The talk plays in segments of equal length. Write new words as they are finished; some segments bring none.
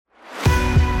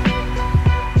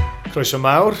Croeso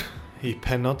mawr i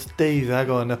penod 12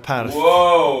 o Yn y Parth.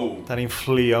 Wow! Da ni'n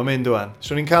fflio mynd wan.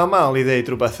 So ni'n cael mal i ddeud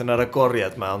rhywbeth yn yr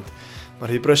agoriad ma, ond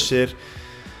mae'r rhy brysur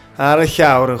ar y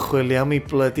llawr yn chwilio am i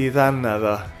blydi ddannedd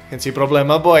o. Gen ti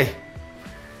broblema, boi?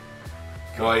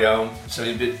 Go iawn, so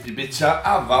ni'n bita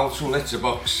afal trwy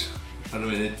letterbox yn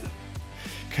y munud.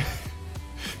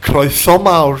 Croeso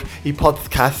mawr i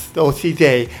podcast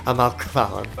OCD am Alc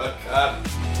Fallon.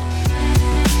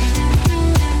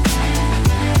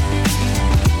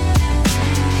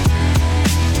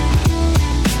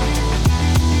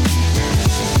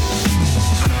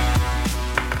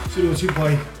 Swn ti'n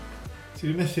boi? Ti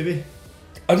wedi methu fi?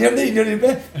 O'n i am neud o'n un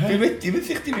beth? Dwi wedi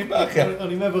methu chdi fi bach ia.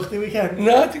 O'n i'n meddwl chdi weekend?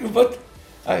 Na, ti'n gwybod.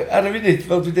 Ar y funud,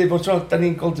 fel dwi'n dweud bod tro, da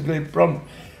ni'n gweld y gwneud bron.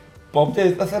 Bob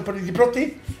dydd, fatha bod ni wedi brodi.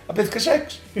 A beth ca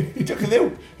sex. Diolch yn ddiw.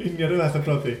 Union rhywbeth o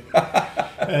brodi.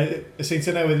 Y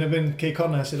Seintiau Newydd yn y byn Cei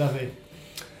Cona sydd â fi?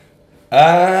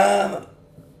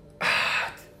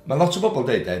 Mae lot o bobl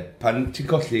dweud, pan ti'n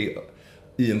colli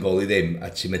un gol i ddim, a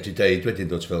ti'n medru dweud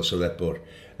wedyn dod fel sylwebwr,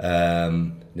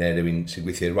 neu rhywun sy'n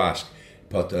gweithio i'r wasg,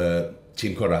 bod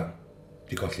tîm cora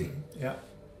di colli. Yeah.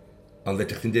 Ond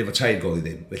fedrwch chi'n dweud fod 3 gol i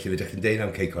ddim, felly fedrwch chi'n dweud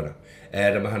am Cei Cona.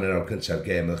 Am y hanner awr cyntaf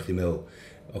gêm, oeddech chi'n meddwl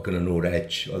o gynnu nhw'r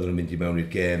edge, oedden nhw'n mynd i mewn i'r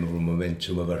gêm, oedden nhw'n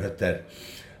momentum efo'r hyder.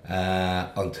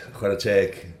 Ond chwarae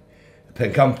teg,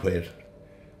 pencampwyr,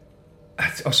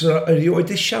 os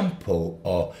erioed esiampl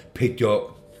o peidio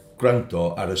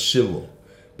gwrando ar y sylw,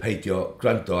 peidio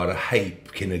gwrando ar y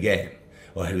hype cyn y gêm,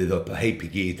 oherwydd o hype i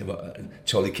gyd,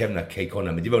 toli cefna Cei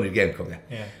Cona, mynd i fewn i'r gêm, cofia.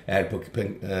 Bod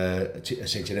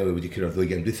Seintiau Newydd wedi cyrraedd 2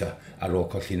 gêm dwytha ar ôl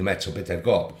colli'n y met o 4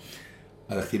 gol.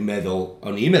 A ddech chi'n meddwl,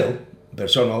 o'n i'n meddwl,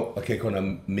 bersonol, o Cei Cona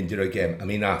mynd i roi gêm, a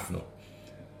mi nath nhw.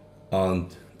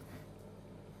 Ond,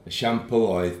 y siampl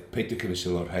oedd peidio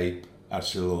cyfesul o'r hype a'r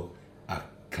sylw a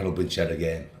canolbwyntio ar y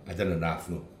gêm. A dyna nath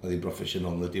nhw. Oedd hi'n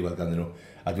broffesiynol yn y diwedd ganddyn nhw.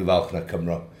 A dwi'n falch na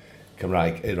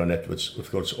Cymraeg, Aaron Edwards, wrth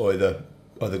gwrs, oedd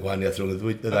y gwahaniaeth rhwng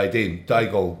y ddau dîm.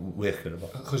 2 gol wych yn y fo.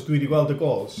 Achos dwi wedi gweld y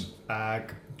gols,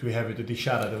 ac dwi hefyd wedi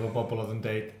siarad efo bobl oedd yn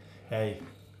deud, hei,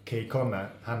 Cei Cona,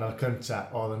 hanner cynta,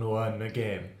 oedden nhw yn y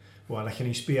gêm. Wan,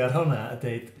 allan ni sbio ar hwnna a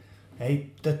deud, hei,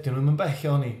 dydyn nhw'n bell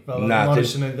o ni, fel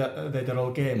Morrison yn dweud ar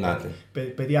ôl gêm.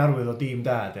 Be di arwydd o dîm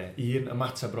da, de? Un,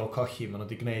 ymateb ar ôl colli, maen nhw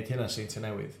wedi gwneud hynna Seintiau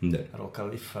Newydd, ar ôl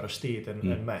cael uffar o styd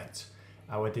yn met.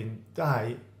 A wedyn,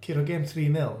 2, curo gêm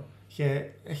 3-0, lle,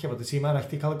 eich bod y tîm arall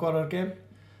di cael y gwared o'r gêm?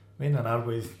 Mae hynna'n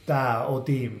arwydd da o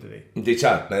dîm, dydi? Yndi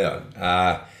tad, na iawn. A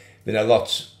fe yna lot,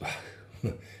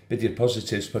 be di'r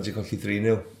positives pan ti'n colli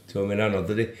 3-0? Mae'n anodd,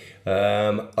 dydi?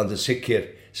 Ond yn sicr,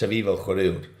 sa fi fel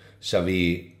chwaraewr, sa fi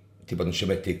di bod yn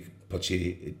siomedig bod ti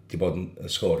di bod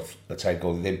yn sgwrdd y 2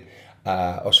 gol i ddim. A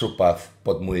os rhywbeth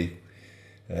bod mwy,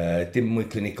 dim mwy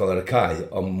clinicol ar y cae,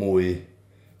 ond mwy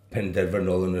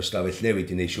penderfynol yn y stafell newid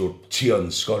i wneud siŵr ti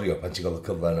yn sgorio pan ti'n gael y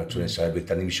cyfle yna trwy nesaf,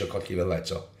 da ni'n eisiau colli fel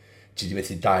eto. Ti di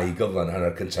methu 2 gyfle yn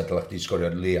hanner cyntaf dylech di sgorio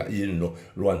leia un nhw.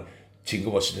 Rwan, ti'n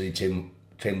gwybod sydd wedi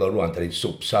teimlo rwan, da ni'n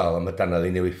swp sal, a mae dana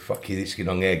ddi newid ffoc i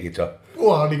ddisgyn o'n eg i to.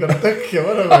 Wa, ni gorau dycio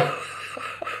fan yma.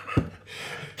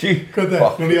 Gwyd e,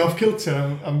 nhw'n i off-kilter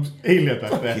am eiliad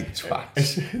ar de.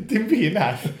 Dim fi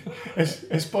nath.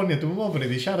 Esbonio, dwi'n meddwl bod ni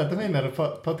wedi siarad am hyn ar y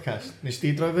podcast. Nes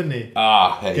di droi fyny.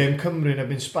 Gêm Cymru yn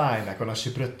ebyn Sbaen ac o'na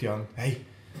Sybrydion. Hei,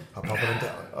 a pobl yn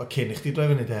dweud, o cyn i chdi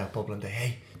droi fyny de, a pobl yn dweud,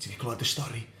 hei, ti wedi clywed y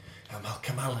stori am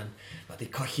Malcolm Allen, ma di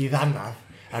colli ddannedd.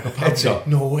 Ac o pawb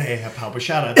yn no way, a pawb yn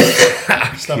siarad.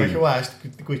 Stafell y wast,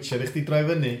 gwitcher i chdi droi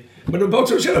fyny. Mae nhw'n bod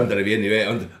trwy'n siarad amdano fi anyway,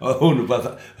 ond hwn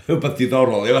rhywbeth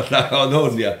diddorol, ond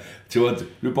hwn, ia. Ti'n bod,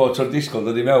 rhyw bod trwy'r disgol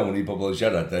dod i mewn i bobl yn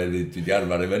siarad, dwi wedi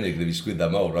arfer i fyny, gyda fi sgwydda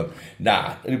mawr, ond na,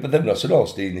 rhywbeth efnos yn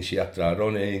ôl, nes i adra ar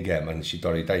ôl un gem, a nes i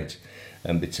dorri daint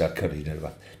yn bita curry neu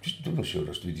rhywbeth. Dwi'n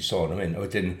siŵr os dwi wedi sôn am hyn, a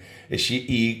wedyn,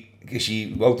 ges i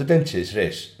weld y dentist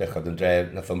rhys, bechod yn dre,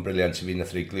 nath o'n briliant i fi,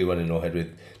 nath rei gliw anyn nhw, oherwydd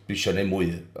dwi eisiau gwneud mwy,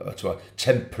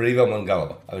 tempri fel ma'n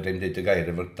gael, a wedyn dweud y gair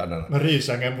efo'r dan yna. Mae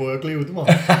rhys angen fwy o gliw, dwi'n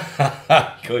meddwl.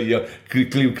 Coio,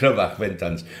 gliw cryfach,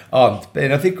 fendant. Ond, be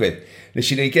nath ddigwydd,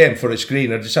 nes i wneud gêm Forest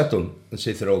Green ar Dysadwn, yn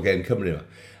syth ar ôl gêm Cymru yma.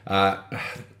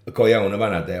 A go iawn y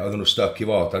fanna, oedden nhw stuck i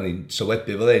fod, a ni'n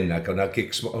sylwebu fel un, ac o'na gic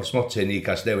o'r smotyn i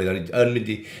Casnewydd, o'n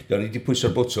i wedi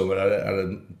pwyso'r bwtwm ar y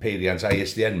peiriant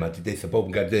ISDN ma, di deitha bob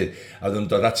yn Gaerdydd, a oedden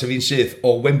nhw'n dod at y fi'n syth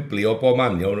o Wembley, o bob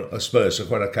man, o Spurs, o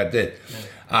chwarae Caerdydd.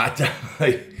 A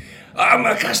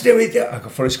mae Casnewydd, ac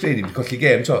o Forest Green, wedi colli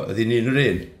gêm, oedd hi'n un o'r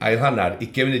un, ail hannar,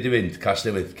 20 munud i fynd,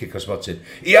 Casnewydd, cic o smotyn.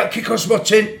 Ia, cic o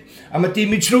smotyn, a mae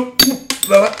Dimitri,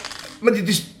 mae di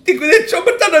digwydd eto,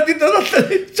 mae dana di dod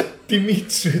allan eto.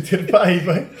 Dimitri di'r bai,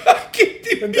 bai.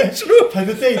 Paid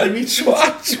y deud, dim each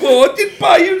Atwo, di'r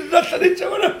bai yn allan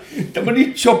eto fanna. Dyma ni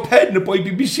tio pen y boi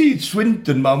BBC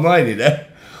Swindon ma ymlaen i ne.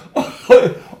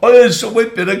 Oedd yn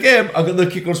sylwebyn y gêm, ac oedd y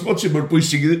cic o'r sbotio mor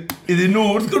bwysig iddyn nhw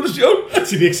wrth gwrs iawn.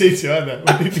 Ti'n exeitio yna,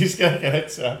 wedi disgyn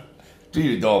eto.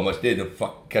 Dwi'n do, mae'n dyn yn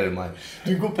ffuck cer ymlaen.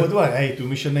 Dwi'n gwybod dwi'n, hei,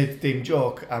 dwi'n eisiau gwneud dim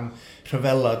joc am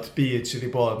rhyfelod byd sydd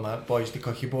wedi bod, mae boys wedi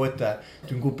colli bwydau.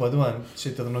 Dwi'n gwybod dwi'n,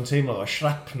 sut oedden nhw'n teimlo o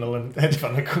shrapnel yn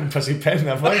edfan y cwmpas i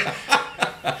penna fwy.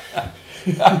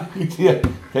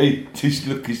 Hei, ti'n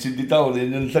lwcus sy'n di dal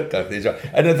yn llygach.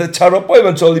 Yn oedd y taro boi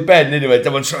ma'n tol i ben, anyway,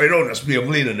 dyma'n troi rown a sbio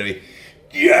flin yn y fi.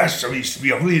 Yes, o'n i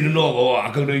sbio flin yn ôl o,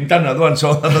 ac o'n i'n dana dwi'n,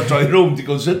 so oedd o'n troi rown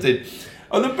digon sydyn.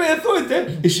 Ond y beth oedd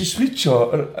is i switcho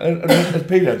yr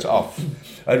peiriant off.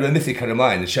 A dwi'n methu cael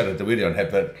ymlaen yn siarad y wirion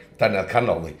heb y dana'r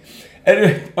canol ni.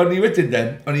 O'n i wedyn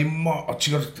den, o'n i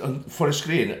ti'n gwrdd ffwr y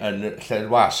sgrin yn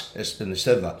lle'r wasg yn y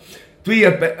steddfa.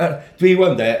 Dwi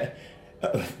wanda,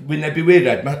 wyneb i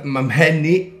weirad, mae mhen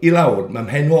i lawr, mae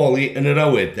mhen ôl i yn yr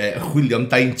awyr, chwilio am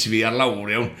daint fi ar lawr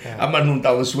iawn. A maen nhw'n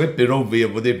dal y swebu row fi, a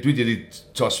dwi wedi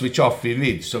switch off i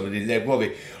fi, so wedi ddebo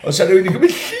fi. Ond sa'n rwy'n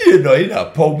cymryd llun o hynna,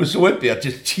 pob y swebu, a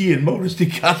just tîn mawr ysdi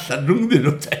callan rhwngddyn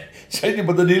nhw te. Sa'n wedi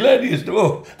bod yn hilarious, dwi'n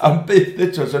fawr. Am byth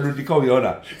eto, sa'n rwy'n wedi cofio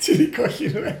hwnna. Ti wedi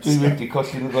colli nhw eto? Dwi wedi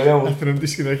colli nhw go iawn. Nath nhw'n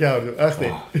disgyn o'r llawr. A chdi?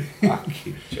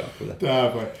 Fucking job. Da,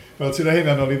 boi. Fel ti'n rhaid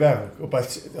hynna nôl i fewn,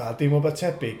 dim o beth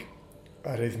tebyg.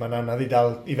 Arwydd mae'n anodd i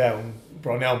dal i fewn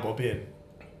bron iawn bob un.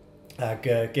 Ac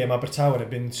gêm Abertawe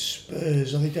ebyn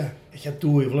Spurs oedd i da. Eich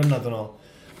 2 flynedd yn ôl.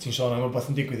 Ti'n sôn am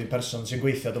rhywbeth yn digwydd i person sy'n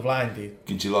gweithio dy flaen di.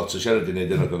 Gyn ti lot o siarad i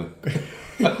wneud yna gofyn.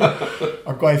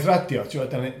 Ond gwaith radio,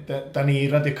 da ni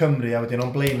Radio Cymru, a wedyn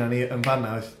o'n blaen ni yn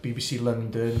fanna, oedd BBC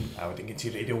London, a wedyn gen ti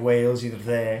Radio Wales i'r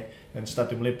dde, yn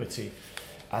Stadium Liberty.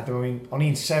 A o'n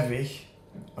i'n sefyll,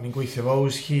 o'n i'n gweithio fo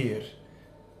Ows Hir.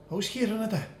 Ows Hir yna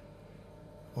da?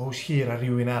 Ows Hir a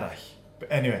rhywun arall.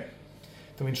 Anyway,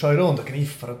 dwi'n troi rownd ac yn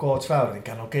iffar o got fawr, yn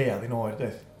ganol gead i'n oer,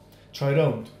 dweud. Troi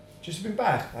rownd, jyst yn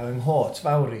bach, a yng nghot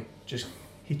fawr i, jyst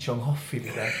hitio yng hoffi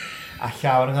fi, dweud. A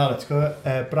llawer yng nghaled, ti'n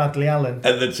gwybod, Bradley Allen.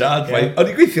 Yn y tad,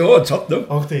 o'n i'n gweithio o Tottenham.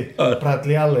 O, chdi,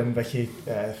 Bradley Allen, felly,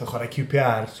 chwarae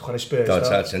QPR, chwarae Spurs. Do,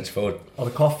 tad, sent ffwrdd.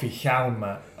 Oedd y coffi llawn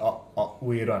ma, o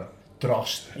wir o'n,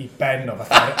 drost i ben o,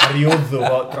 fatha ar i wddw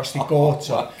o, drost i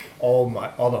got o. Oh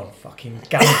my, oedd o'n fucking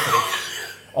gandrif.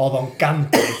 Oedd o'n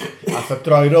gandrif, ath o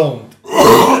droi rownd,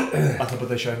 ath o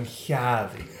bod eisiau yn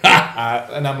lladdu. A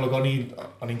yn amlwg o'n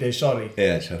i'n deud sori.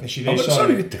 Ie, so. Nes i deud sori.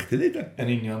 sori. Ydych chi dweud e?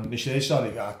 Yn union, nes i deud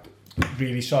sori,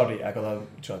 really sorry, ac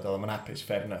oedd o'n hapus,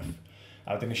 fair enough.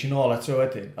 A wedyn nes i nôl eto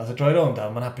wedyn, ath o droi rownd a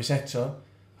oedd o'n hapus eto,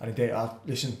 a ni'n deud,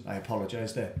 listen, I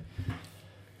apologise de.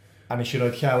 A nes i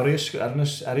roed llaw ar ei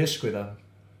ysgwydd o,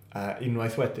 a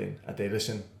unwaith wedyn, a deud,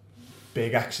 listen,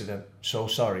 big accident, so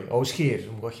sorry. Oes Hir,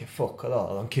 dwi'n gwybod lle ffuck oedd o,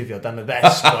 oedd o'n cuddio dan y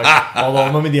ddesg, oedd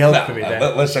o'n mynd i helpu fi,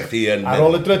 de. Lesa chdi yn... Ar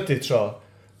ôl y drydydd tro,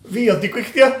 fi oedd di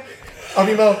gwicdio. A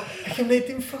fi'n fel, eich am wneud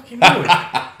dim ffucking mwy.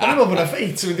 A fi'n meddwl bod yna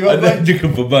ffeit, fi'n A dwi'n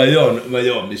gwybod,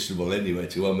 mae o'n miserable anyway,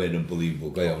 ti'n gwybod, mae'n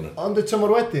unbelievable, go iawn. Ond y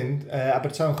tymor wedyn,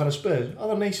 Abertawe chwarae Spurs,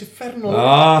 oedd o'n neis effernol.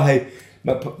 Hei,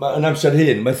 yn amser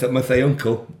hyn, mae thai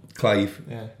uncle, Clive,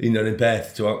 un o'r un peth,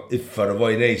 ti'n gwybod, uffar o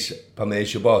foi neis pan mae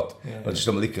eisiau bod. Ond jyst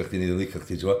o'n licio chdi, ni ddim licio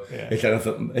chdi, ti'n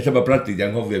gwybod. Ella mae Bradley di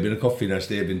anghofio, bydd y coffi na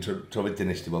steb yn tro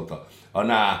wedyn nes ti bod o. O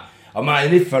na, o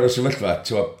mae'n uffar o sefyllfa,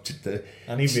 ti'n gwybod.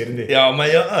 Anifir, yndi? Ia,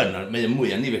 mae'n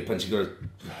mwy anifir pan ti'n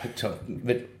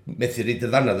gwybod, methu reid y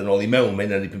ddannad yn ôl i mewn,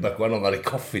 mae'n anifir bach gwahanol ar ei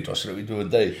coffi dros rydw i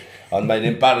dwi'n dweud. Ond mae'n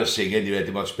embarrassing, anyway,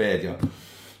 dim ond sped,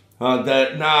 Ond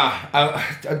na,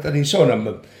 a ni'n sôn am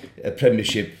y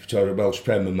Premiership, y Welsh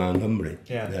Prem yma yn Nghymru,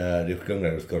 rhywch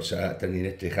gyngor wrth gwrs, a da ni'n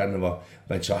edrych arno fo,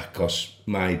 mae'n so agos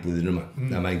mai blwyddyn yma,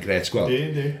 a mae'n gret gweld.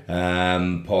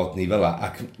 Pod ni fel la,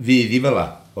 ac fydd i fel la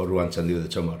o rwan tan ddiwedd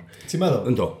y tymor. Ti'n meddwl?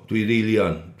 Ynddo, dwi'n rili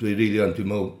on, dwi'n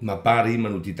meddwl, mae Barry,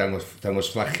 maen nhw wedi dangos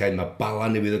fflachau, mae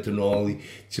Bala newydd oedd yn ôl i,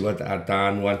 ti'n gwybod, ar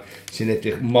dan wan, sy'n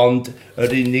edrych mond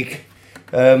yr unig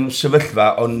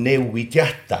sefyllfa o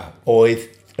newidiadau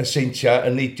oedd y seintia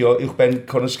yn neidio uwch ben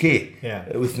Conors Key,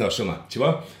 wythnos yma, ti'n bo?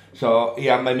 So,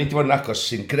 ia, mae'n mynd i fod yn agos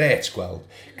sy'n gret gweld.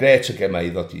 Gret o gemau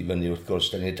i ddod i fyny wrth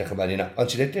gwrs, da ni'n edrych ymlaen hynna. Ond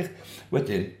ti'n edrych,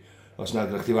 wedyn, os na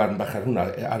gyda chdi warn bach ar hwnna,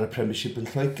 ar y Premiership yn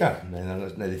Lloegr, na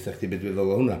ddeitha chdi beth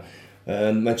wyddol o hwnna.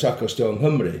 Mae'n so agos dio yng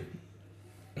Nghymru.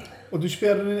 O, dwi'n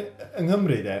sbio yng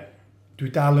Nghymru, de,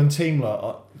 dwi dal yn teimlo,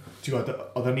 ti'n gwybod,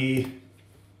 oedden ni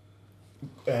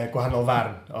gwahanol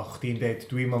farn, o chdi'n dweud,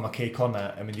 dwi'n meddwl mae Cey Conna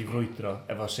yn mynd i frwydro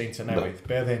efo Seintia newydd.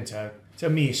 Be oedd hyn, ta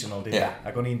mis yn ôl, dweud?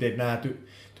 Ac o'n i'n dweud, na, dwi'n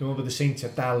meddwl bod y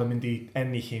Seintia dal yn mynd i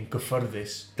ennill hi'n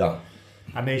gyffyrddus. Da.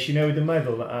 A nes i newid yn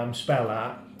meddwl am spel, a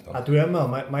A dwi'n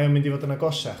meddwl, mae o'n mynd i fod yn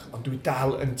agosach, ond dwi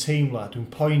dal yn teimlo, dwi'n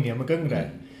poeni am y gyngre,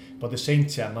 bod y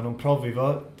seintiau, maen nhw'n profi fo,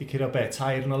 di curo be,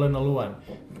 2 yn olynol wan.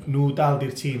 Nhw dal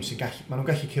di'r tîm sy'n gallu, maen nhw'n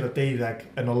gallu curo 12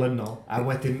 yn olynol, a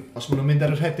wedyn, os maen nhw'n mynd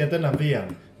ar y rhediad yna'n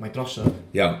fian, mae drosodd.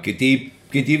 Iawn,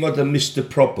 gyd i fod yn Mr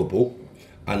Probable,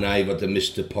 a na i fod yn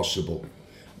Mr Possible.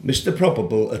 Mr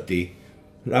Probable ydy,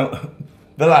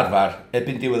 fel arfer,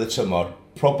 ebyn diwedd y tymor,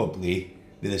 probably,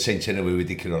 fydd y seintiau newy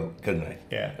wedi curo gyngre.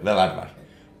 Yeah. Fel arfer.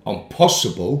 Ond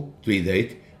possible, dwi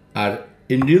ddeud, ar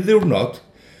unrhyw ddiwrnod,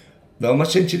 fel mae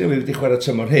seintiau newy wedi chwarae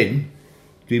tymor hyn,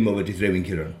 dwi'n meddwl wedi ddrewin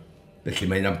curo. Felly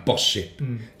mae'n ambosib.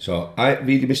 So,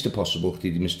 fi di Mr Possible, chdi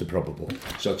di Mr Probable.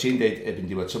 So, ti'n deud, ebyn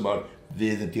diwedd tymor,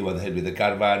 fydd y diwedd oherwydd y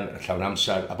garfan, y llawn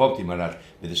amser, a bob dim arall,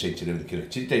 fydd y seintiau newydd curo.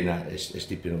 Ti'n deud na,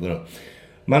 estipyn o ddyn nhw.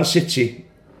 Man City,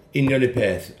 union y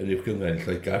peth yn i'w gyngor yn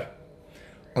Lloegr.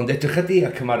 Ond edrych ydi a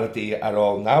cymara di ar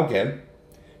ôl 9 gem,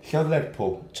 lle oedd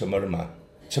Lerpwl tymor yma,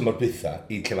 tymor bytha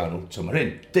i lle fan nhw tymor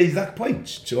hyn. 12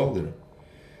 pwynt tu ôl nhw.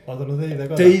 Oedd nhw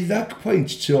 12 12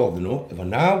 pwynt tu ôl nhw, efo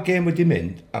 9 gem wedi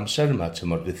mynd amser yma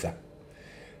tymor bytha.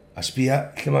 A sbia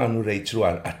lle fan nhw reit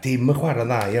rwan, a dim y chwarae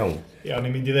dda iawn. Ia,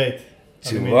 o'n i'n mynd i ddeud.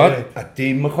 Ti'n gwybod? A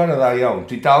dim y chwarae dda iawn.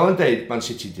 Dwi dal yn deud Man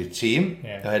City di'r tîm,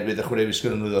 oherwydd y chwaraeus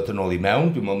gyda nhw ddod yn ôl i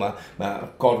mewn. Dwi'n meddwl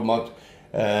mae gormod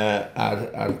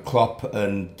a'r Klopp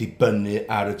yn dibynnu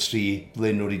ar y 3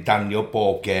 flaenwr i danio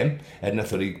bob gem.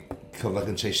 Nath o'r i cyflag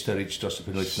yn teis Sturridge dros y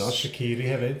penwythnos. Shaqiri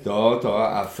hefyd. Do,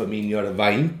 a Firmino ar y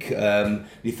fainc.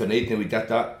 Nith o'n neud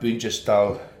newidiadau. Dwi'n just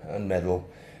dal yn meddwl.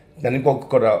 Na ni'n gweld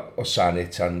gorau o Sane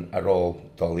tan ar ôl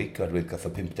Dolig, oherwydd gath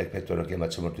o 54 o gemau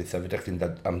tymor dwytha. Fydech chi'n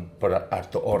dod am bod ar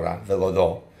dy ora, fel oedd o,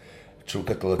 trwy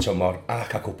gydol y tymor, a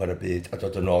cael cwpan y byd, a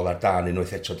dod yn ôl ar dan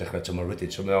unwaith eto dechrau tymor wedyn.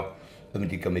 So mae o yn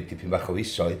mynd i gymryd dipyn bach o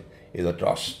fisoedd iddo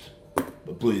drost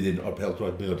blwyddyn o'r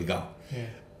pêl-droed mae o wedi gael.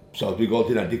 So dwi'n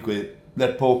gweld hynna'n digwydd.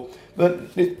 Lerpwl,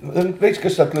 yn reit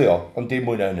gystadleuol, ond dim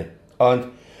mwy na hynny. Ond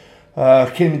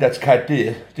cyn mynd at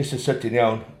Caerdydd, jyst yn sydyn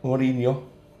iawn, Mourinho.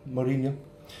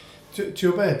 Ti'n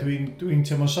o be, dwi'n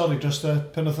teimlo sori dros y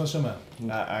penwythnos yma.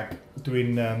 Ac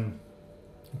dwi'n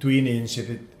un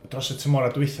sydd dros y tymor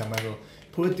a dwytha, meddwl,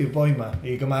 pwy ydy'r boi yma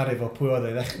i gymaru fo pwy oedd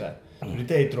ei ddechrau. Dwi'n wedi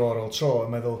deud dro ar ôl tro,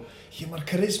 yn meddwl, lle mae'r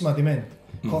charisma di mynd,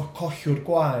 collwr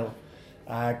gwael,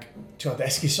 ac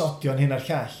esgusodion hyn a'r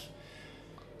llall.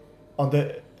 Ond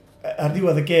ar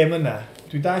ddiwedd y gêm yna,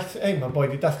 dwi'n daeth, mae'n boi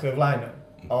di dathlu o flaen o,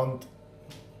 ond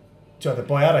y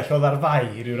boi arall oedd ar fai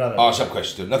i ryw raddau. O, sam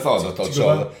cwestiwn. Nath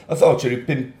o rhyw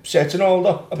 5 set yn ôl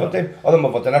do. Oedd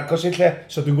yma fod yn agos i'r lle.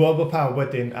 So dwi'n gwybod bod pawb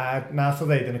wedyn, a nath o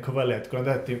ddeud yn y cyfweliad,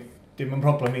 gwrando, dim yn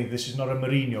problem ni, this is not a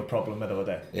Mourinho problem, meddwl o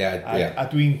de. A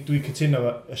dwi'n cytuno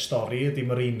y stori ydi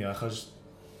Mourinho, achos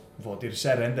fod i'r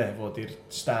seren de, fod i'r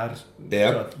star,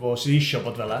 fod sydd eisiau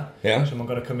bod fel la. So mae'n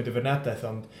gorau cymryd y fyrnadaeth,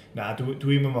 ond na,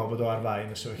 dwi'n meddwl bod o ar fai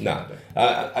yn y sefyllfa. Na,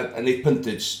 a Nick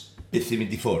Pundage byth i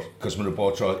mynd i ffwrdd, cos maen nhw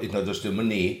bob tro, hyd yn oed os dwi'n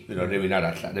ni, fydd o rhywun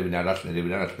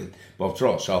arall, bob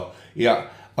tro. So, ia,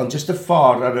 ond jyst y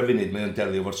ffordd ar y funud mae'n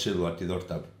delio efo'r sylw a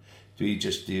diddordeb. Dwi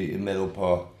jyst yn meddwl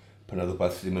pan oedd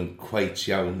rhywbeth ddim yn cweit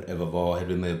iawn efo fo,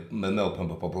 oherwydd mae'n meddwl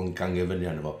pan bod pobl yn gangio fyny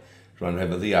arno fo. Rwan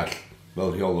hefo ddeall,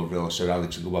 fel rheolwr fel Sir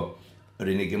Alex yn gwybod,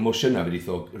 yr unig emosiynau fydd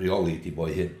eitho rheoli di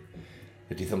boi hyn.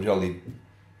 Ydy eitho'n rheoli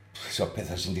so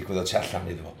pethau sy'n digwydd o tu allan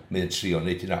iddo fo. Mae'n trio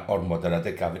wneud hynna ormod ar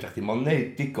adegau. Fydech chi mo'n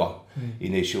neud digon i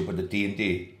wneud siw bod y D&D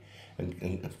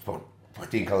bod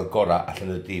chdi'n cael y gorau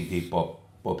allan y D&D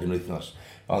bob penwythnos.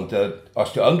 Ond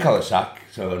os ti'n cael y sac,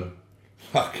 so yn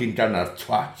ffocin gannar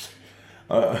twat,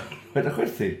 fydech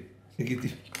chwerthu.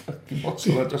 Dwi'n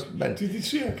botol o dros ben. Dwi wedi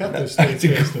trio cadw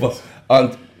state.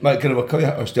 Ond mae'n gynnu fo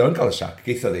cofio, os ti'n cael y sac,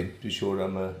 geitho ddim, dwi'n siŵr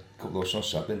am y cwbl o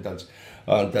sosa, bendant.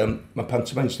 Ond mae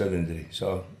pantomimes yn ynddi.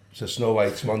 So Snow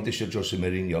White, mond eisiau Jose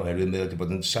Mourinho, oherwydd mae wedi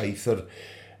bod yn saith o'r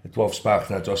dwarfs bach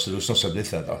na dros yr wsnosau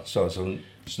blitha do. So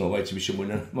Snow White eisiau mwy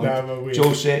na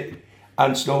Jose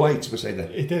and Snow White, bys ei de.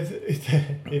 I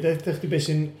ddech chi beth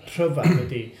sy'n rhyfan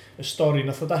ydy, y stori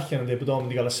nath o dallan ydy bod o'n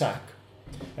mynd i gael y sac.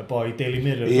 Y boi Daily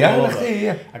Mirror.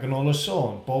 Ac yn ôl y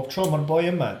sôn, bob tro mae'r boi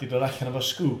yma di dod allan efo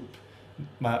scoop.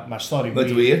 Mae'r stori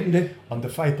wir, ynddi? Ond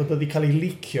y ffaith bod o wedi cael ei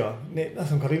licio,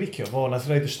 nath o'n cael ei licio, fo nath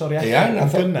roed y stori allan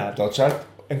yn gynnar.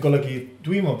 Yn golygu,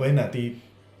 dwi'n meddwl bod hynna di...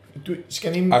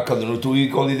 Ac oedden nhw 2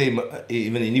 gol i ddim i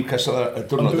fyny Newcastle y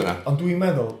diwrnod yna. Ond dwi'n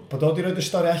meddwl bod o wedi roed y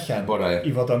stori allan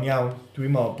i fod o'n iawn.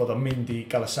 Dwi'n meddwl bod o'n mynd i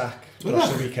gael y sac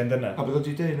dros y weekend yna. A bod o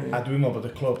wedi deud? A dwi'n meddwl bod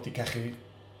y clwb wedi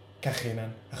cachu hynna.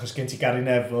 Achos gen ti Gary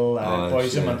Neville a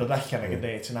boys yma'n dod allan ag yn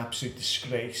dweud, it's an absolute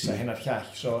disgrace a hynna'r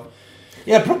llall.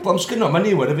 Ie, problem sgynno, mae'n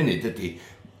niw ar y funud ydy.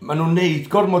 Maen nhw'n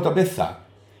neud gormod o bethau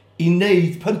i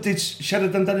wneud Pundage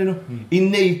siarad amdanyn nhw, i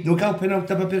wneud nhw gael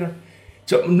penawd a babura.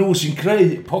 nhw sy'n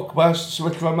creu Pogba,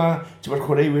 sefyllfa yma, ti'n bod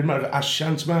chwaraewyr yma,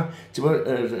 asiant yma, ti'n bod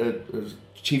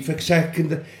chief exec,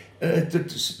 beth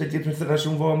yw'r perthynas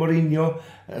rhwng fo a Mourinho,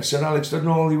 Sir Alex dod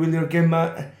nôl i wylio'r gema.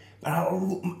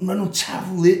 Maen nhw'n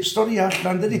taflu stori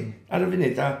allan, dydy, ar y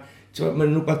funud.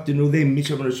 Maen nhw'n bad nhw ddim, maen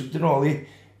nhw'n symud yn ôl i,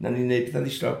 na ni'n neud beth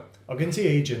ddistro. O gen ti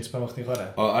agents pan o'ch ti'n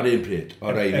chwarae? O, ar un pryd.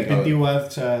 Erbyn diwedd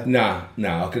ta... Na,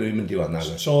 o gen i'n mynd diwedd na.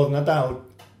 So oedd na dal,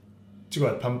 ti'n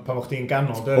gwybod, pan o'ch ti'n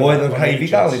ganol... Oedd yn rhaid i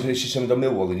gael, nes i symud o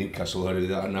Millwall i Newcastle,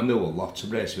 oherwydd yna Millwall lot o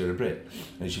bres fi ar y bryd.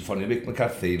 Nes i ffonio Mick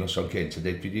McCarthy i noson cynt, a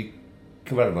dweud, dwi wedi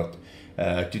cyfarfod.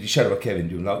 Dwi wedi siarad efo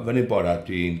Kevin, fyny'n bora,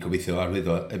 dwi'n gobeithio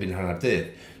arwyddo ebyn hanner dydd.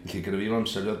 Felly gyda fi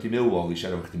amser oedd i Millwall i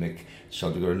siarad efo chdi Mick,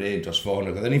 so dwi'n gwneud neud dros ffôn,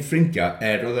 ac oedden ni'n ffrindiau,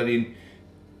 oedden ni'n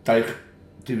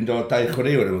dwi'n dod 2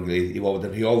 chwaraewyr yma'n gilydd i fod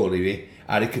yn rheolwr i fi,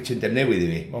 ar y cytundeb newydd i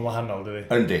fi. Mae'n wahanol, dy fi.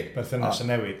 Yndi. Berthynas y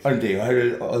newid. Yndi,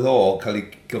 oedd o cael ei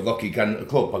gyflogi gan y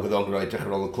clwb, ac oedd o'n gwneud edrych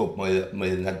ar ôl y clwb mwy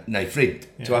na'i ffrind.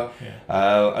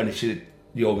 A nes i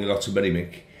ddiolch i lot o Benny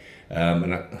Mick. I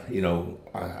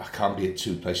can't be at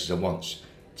 2 places at once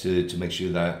to make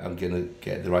sure that I'm going to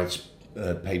get the right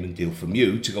payment deal from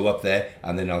you to go up there,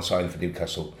 and then I'll sign for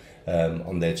Newcastle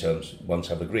on their terms once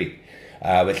I've agreed.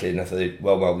 Felly, nath o dweud,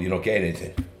 well, you're not getting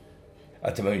anything.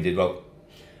 A dyma fi'n dweud, well,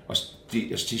 os ti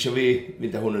eisiau fi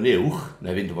fynd â hwn yn uwch,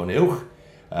 neu fynd â fo'n uwch,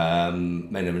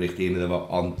 mae'n ymwneud i chdi yn efo,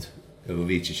 ond efo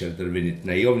fi ti eisiau ar y funud,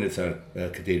 neu ofyn wrtho'r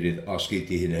cadeirydd, os gyd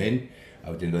i hyn a hyn,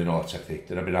 a wedyn ddweud nôl atach chdi.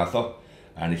 Dyna beth nath o,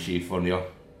 a nes i ffonio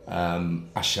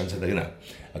asiant adag yna,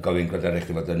 a gofyn gwrdd eich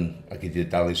fod yn, ac i di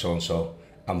dal i so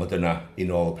am fod yna i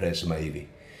nôl y pres yma i fi.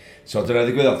 So dyna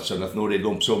ddigwyddodd, so nath nhw reid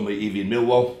lwmp swm i fi'n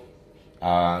Millwall,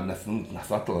 a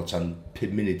nath adl o tan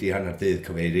 5 munud i hanner dydd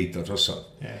cyfei reid o drosodd.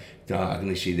 Ac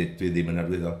nes i ddweud, dwi ddim yn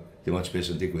arwyddo, dim ond beth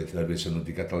sy'n digwydd, oherwydd sy'n nhw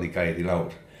wedi gadael i gair i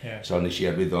lawr. So nes i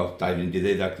arwyddo 2 munud i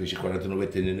ddeuddeg, nes i chwarae dyn nhw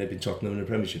wedyn yn ebyn Tottenham yn y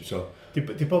Premiership.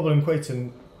 Di pobl yn cweith yn...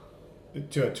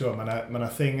 Mae yna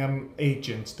thing am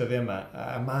agents dyddi yma,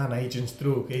 a mae yna agents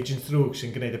drwg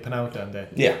sy'n gwneud y penawdau, ynddo?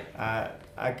 Ie.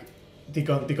 Ac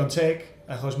digon teg,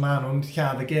 achos mae nhw'n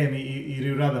lladd y gêm i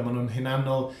ryw raddau, mae nhw'n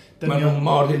hunanol. Mae nhw'n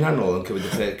mor hunanol yn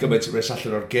cymaint res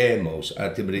allan o'r gemos a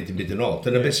dim yn dim byd yn ôl.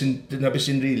 Dyna beth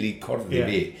sy'n rili corddi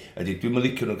fi. Ydy, dwi'n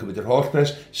licio nhw'n cymryd yr holl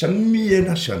pres. Sa'n mi'n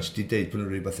asiant di deud bod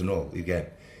nhw'n rhywbeth yn ôl i'r gêm.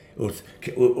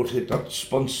 Wrth hyd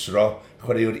sponsro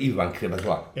chwaraewr ifanc neu beth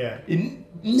la.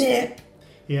 Neb!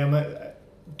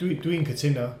 Dwi'n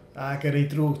cytuno. Ac yr ei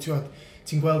drwg,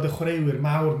 ti'n gweld y chwaraewyr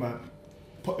mawr yma,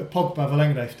 Pogba fel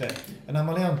enghraifft yn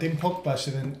aml iawn, dim Pogba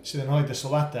sydd yn hoed y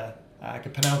sylwadau ac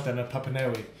y penawdau yn y papur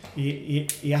newydd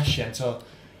i asiant.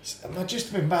 Mae jyst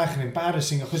yn mynd bach yn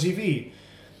embarrassing, achos i fi,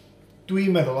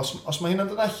 dwi'n meddwl, os mae hynna'n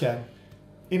dod allan,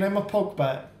 unai mae Pogba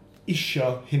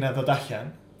isio hynna ddod allan,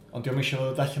 ond diolch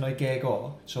eisiau ddod allan o'i geg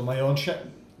o, so mae o'n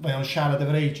siarad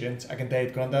efo'r agent ac yn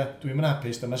deud, gwranda, dwi'n mynd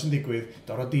hapus, dyma sy'n digwydd,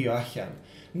 dor o dio allan.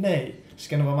 Neu,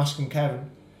 sgen o fo masgwm cefn,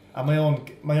 a mae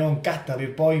o'n gadael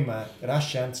i'r boi yma, yr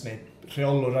asiant neu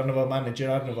rheolwr arno fo, manager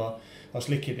arno fo, os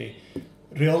lici di,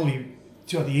 reoli,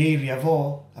 ti'n i eiria fo,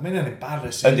 a mae'n yn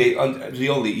embarrassing. Yndi, ond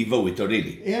reoli i fywyd o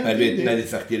rili. Na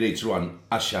dditha chdi reid rwan,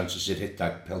 asiant sy'n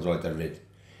rhedag peldroed ar fyd.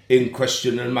 Un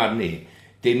cwestiwn yn marn ni,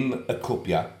 dim y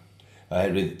clwbiau,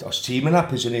 os ti'n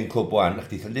hapus yn un clwb wan,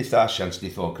 ych ti'n dweud asiant,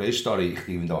 dweud o greu stori i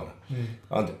chdi fynd o'na.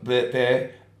 Ond be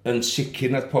yn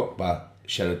sicr nad Pogba,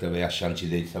 siarad efo asiant i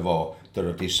ddeud fo, dod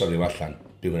o'r stori o allan,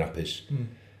 dwi'n yn hapus.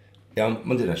 Iawn,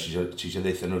 mae'n dyna ti eisiau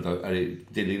ddeitha nhw,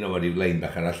 dilyn o fo ryw lein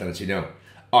bach ar allan y ti'n iawn.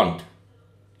 Ond,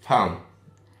 pam,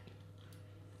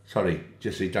 sorry,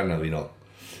 jyst rei dana fi nôl,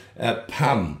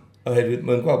 pam, oherwydd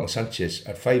mae'n gweld mae Sanchez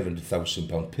ar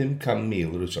 £500,000, 500,000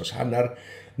 yr wythnos,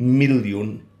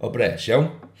 $500,000 o bres, iawn?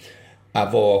 A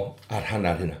fo ar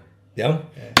hanner hynna, iawn?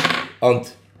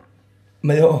 Ond,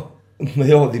 mae o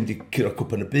ddim wedi curo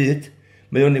cwp yn y byd,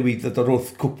 mae o'n newid ddod o'r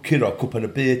wrth curo cwp yn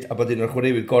y byd, a bod un o'r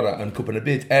chwaraewyr gorau yn cwp yn y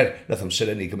byd, nath o'n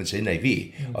syrenu gymaint hynna i fi,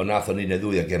 ond nath o'n un neu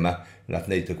ddwy ag yma, nath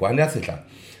wneud y gwahaniaeth illa.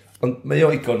 Ond mae o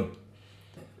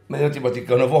wedi bod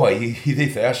igon o fo i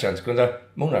ddeithau asiant, gwranda,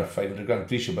 mae hwnna'r £500,000,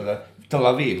 dwi eisiau bod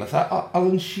dyla fi, fatha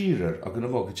Alan Shearer, o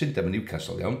gyda fo gytundeb yn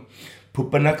Newcastle, iawn, pwy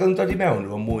bynnag yn dod i mewn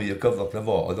efo mwy o gyflog na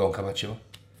fo, oedd o'n camatio fo.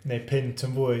 Neu pint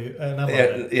yn fwy yn aml.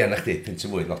 Ie, na chdi, pint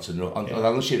yn fwy, lot yn nhw. Ond oedd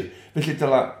Alan Shearer, felly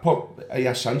dyla ei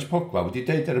asiant Pogba wedi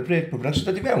deud ar y bryd, pwy bynnag sy'n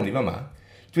dod i mewn i fama.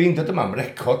 Dwi'n dod yma am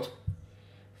record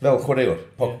fel chwaraewr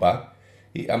Pogba,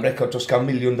 am record dros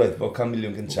 $100,000 doedd, fo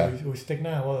 $100,000 gyntaf.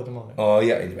 89 oedd ym mwyn. O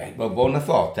ie, fel fo na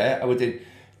thot, a wedyn,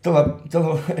 dyla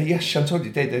ei asiant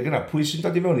wedi deud ar gyna, pwy sy'n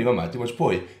dod i mewn i fama, dim ond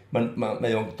pwy,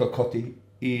 mae o'n dod codi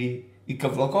i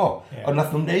gyflog o. Ond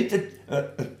nath nhw'n neud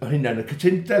hynna'n y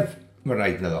cytundeb. Mae'n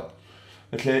rhaid na ddo.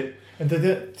 Felly...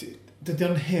 dydy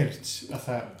o'n hirt,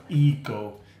 fatha ego,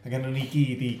 a gen ni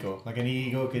gyd ego. Mae gen i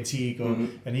ego, gen ti ego,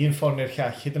 yn un ffordd neu'r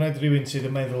llall. Hyd yn oed rhywun sydd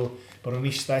yn meddwl bod nhw'n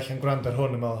eistedd allan gwrando ar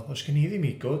hwn yn meddwl, os gen i ddim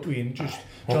ego, dwi'n just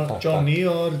Johnny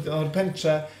o'r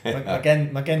pentre.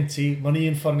 Mae gen ti, mae'n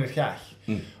un ffordd neu'r llall.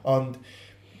 Ond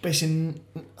beth sy'n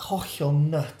hollol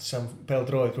nuts am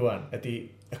bêl-droed rwan ydy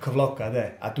y cyflogau, de.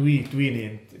 A dwi'n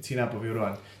un, ti'n abo fi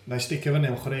rwan, na i sticio fyny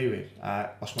am chwaraewyr,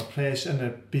 a os mae pres yn y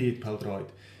byd pêl-droed,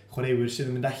 chwaraewyr sydd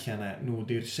yn mynd allan nhw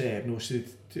di'r sef, nhw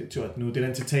di'r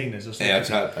entertainers, so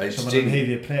mae'n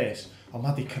heiddi'r pres. Ond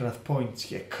mae di cyrraedd pwynt,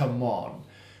 come on.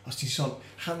 Os ti'n sôn,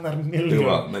 hanner miliwn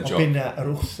o bunna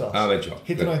yr wrthos.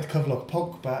 Hyd yn oed cyflog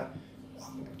Pogba,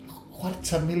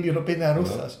 250,000 o bunna yr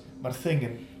wrthos. Mae'r thing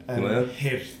yn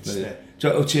hirt.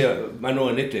 Mae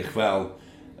nhw'n edrych fel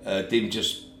dim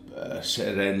just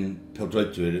seren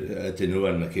pêl-droedwyr dyn nhw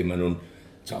yn, mae nhw'n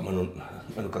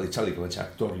cael eu talu gyfaint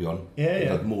actorion,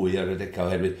 yn mwy ar y degau,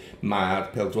 oherwydd mae'r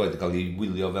pêl-droed yn cael ei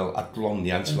wylio fel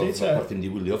adloniant, fel bod ddim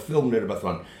wedi wylio ffilm neu rhywbeth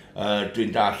fan.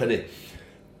 Dwi'n dall hynny.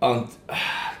 Ond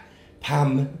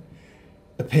pam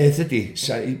y peth ydy,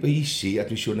 sa'n easy, a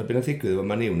dwi'n siŵr na bydd yn ddigwydd efo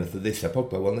Man U, nath o ddeitha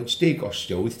Pogba, wel, na'n steg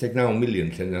ostio 89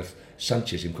 miliwn, lle nath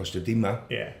Sanchez yn costio dima.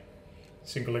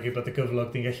 Sy'n golygu bod y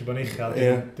gyflog di'n gallu bod yn uchel,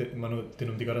 dyn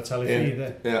nhw'n di gorau talu ffi,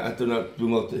 de. A dwi'n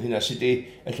meddwl, hynna sydd wedi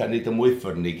allan nid y mwy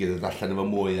ffyrnig i ddod allan efo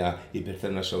mwy a i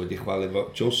berthynas o wedi chwalu efo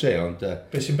Jose, ond...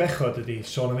 Be sy'n bechod ydy,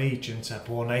 sôn am agents, a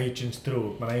bod yna agents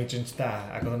drwg, mae'n agents da,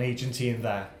 ac oedd yn agent i'n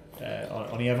dda.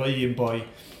 O'n i efo un boi,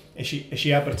 eisiau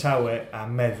i Abertawe a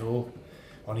meddwl,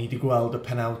 o'n i wedi gweld y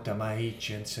penawda mae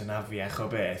agents yn afiach o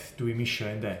beth, dwi'n misio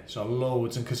un de, so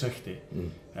loads yn cysylltu.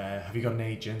 Have you got an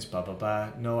agent, blah blah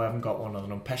blah, no I haven't got one, oedden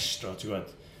nhw'n pestro, ti'n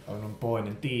gwybod, oedden nhw'n boen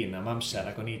yn dyn am amser,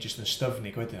 ac o'n i jyst yn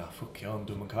styfnig wedyn, ffwcio hwn,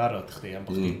 dwi'n cyfarod chdi, am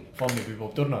bod chdi'n ffonio fi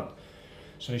bob diwrnod.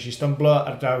 So nes i stymblo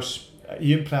ar draws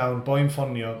un prawn, boi'n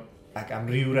ffonio, ac am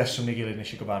ryw reswm neu gilydd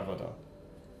nes i gyfarfod o.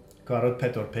 Gyfarfod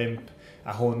 4-5,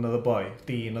 a hwn oedd y boi,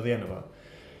 dyn oedd i enw fo.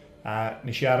 A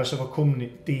nes i aros efo cwmni,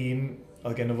 dyn,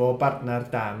 oedd gen fo bartner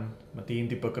Dan, mae dyn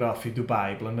di bygroff i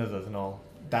Dubai blynyddoedd yn ôl.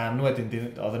 Dan wedyn,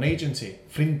 oedd yn agency,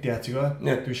 ffrindiau, ti'n gwybod?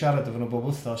 Dwi'n siarad efo nhw bob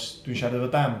wythnos, dwi'n siarad efo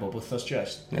Dan bob wythnos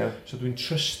just. So dwi'n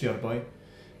trystio'r boi.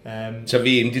 So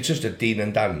fi ddim di trystio dyn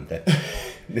yn Dan, de?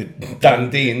 Dan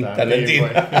dyn, Dan yn dyn.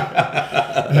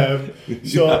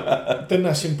 So,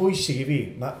 dyna sy'n bwysig i fi,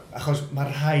 achos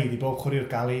mae'r rhaid i bob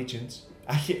chwaraewr gael agent.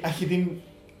 Alli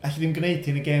ddim gwneud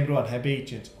hi'n y gêm rwan heb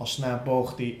agent, os na bo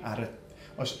chdi ar y...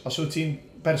 Os wyt ti'n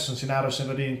berson sy'n aros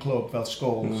efo'r un clwb fel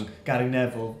Scholes, Gary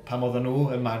Neville, pam oedden nhw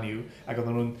yn Man U, ac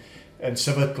oedden nhw'n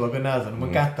sefydlog yna, oedden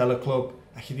nhw'n gadael y clwb,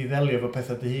 ac i di ddelio efo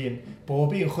pethau dy hun.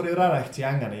 Bob un chwaraewr arall ti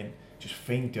angen un, jyst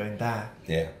ffeindio un da.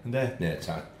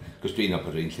 Cos dwi'n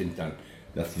abod rhaid Llundain,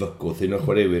 nath fygwth un o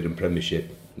chwaraewyr yn Premiership,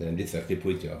 yn ddiddach di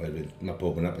pwydio, mae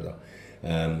bob yn abod o.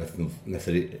 Nath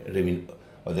rhywun,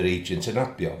 oedd yr agent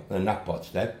yn nabod,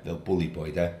 fel Bully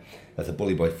Boy, nath y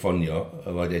Bully Boy ffonio,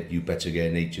 oedd you better get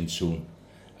an agent soon.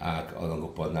 Ac oedd o'n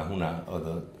gwybod na hwnna, oedd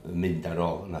o'n mynd ar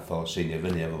ôl, nath o seinio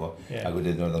fyny efo fo. Ac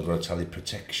wedyn oedd o'n gwrdd talu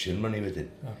protection money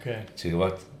wedyn. Ti'n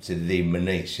gwybod? Ti'n ddim yn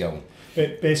neis iawn.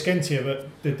 Be sgen ti efo,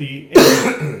 dydy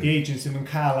agents ddim yn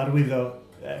cael arwyddo,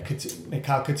 neu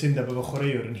cael cytundeb efo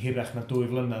chwaraewr yn hirach na 2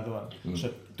 flynedd o'n. So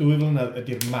 2 flynedd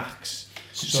ydy'r max.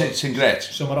 Sy'n gret.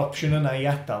 So mae'r opsiwn yna i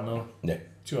adael nhw. Ne.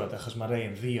 Ti'n achos mae rei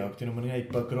yn ddiog, dyn nhw'n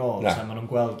gwneud bug roll, a maen nhw'n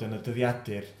gweld yn y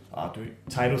dyddiadur.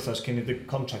 Tair wrthos cyn i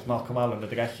contract Malcolm Allen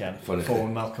ydyg allan,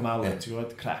 ffôn Malcolm Allen, ti'n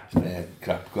gwybod, crap.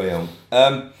 Crap, go iawn.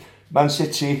 Man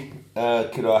City,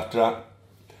 curo adra,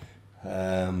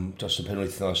 dros y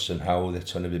penwythnos yn hawdd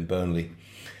eto neu fynd Burnley.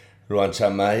 Rwan ta,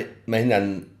 mae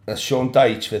hynna'n, Sean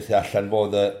Dyche fethi allan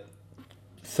fod y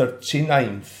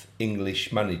 39th English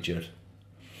manager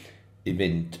i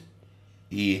fynd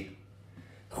i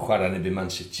chwarae neu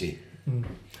Man City.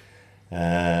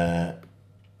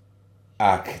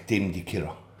 Ac dim di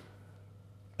curo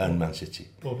yn Man City.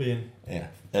 Bob un.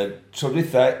 Tro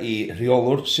dwytha i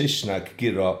rheolwr Saesnag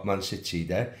giro Man City,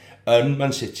 yn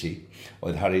Man City,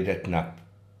 oedd Harry Redknapp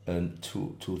yn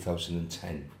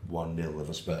 2010, 1-0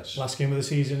 efo Spurs. Last game of the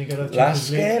season i gyrraedd Champions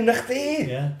League. Last game na chdi,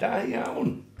 da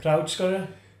iawn. Crowd sgorio?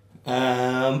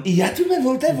 Ia, dwi'n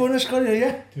meddwl Devon yn sgorio,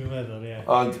 ia. Dwi'n meddwl, ia.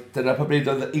 Ond dyna pa bryd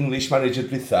oedd English manager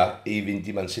dwytha i fynd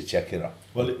i Man City a curo.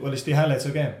 Welis di highlights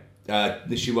o game?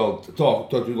 Nes i weld, dwi'n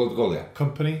gweld y golia.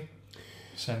 Company?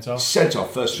 Sent off? Sent off,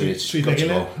 first rate.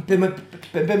 30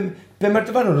 Be mae'r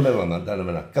dyfanwr yn meddwl amdano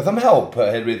fyna? Gath am help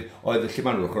oherwydd oedd y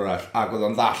llimanwr chwrall ac oedd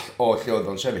o'n ddall o lle oedd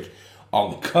o'n sefyll.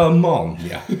 Ond come on,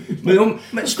 ia. Mae'n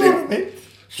sgwrmyd.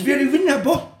 Sfiar i fyna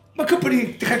bo. Mae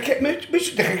company, mae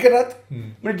eisiau dechrau cerad.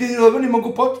 Mae'n ddiddol fyny, mae'n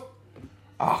gwybod.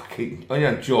 O,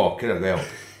 ia'n joc, yna gael.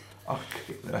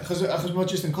 Achos mae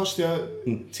jyst yn costio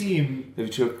tîm... Fe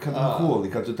fi trio cadw'n cwl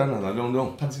i cadw dan yna,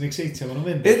 fewn. Pan ti'n exeitio, maen nhw'n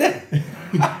mynd.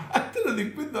 Dyna ddim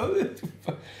gwybod.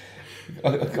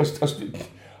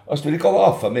 Os dwi wedi gol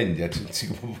off a mynd,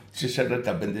 ti'n gwybod, ti'n siarad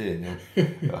am ben dyn.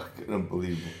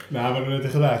 Unbelievable. Na, maen nhw'n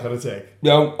edrych yn dda, chwarae teg.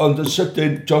 Iawn, ond yn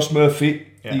sydyn, Josh Murphy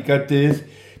i Gaerdydd.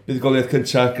 Bydd goliaeth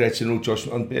cyntaf, gret yn nhw, Josh,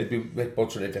 ond bydd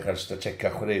bod trwy'n edrych ar statega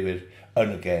chwaraewyr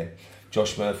yn y gêm.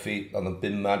 Josh Murphy, ond yn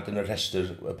 5 mad yn y rhestr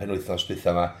y penwythnos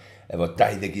bytha yma, efo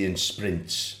 21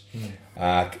 sprints.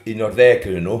 Ac 11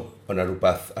 yn nhw, o'na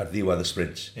rhywbeth ar ddiwedd y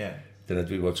sprints. Dyna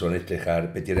dwi bod trwy'n edrych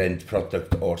ar beth yw'r end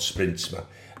product o'r sprints yma.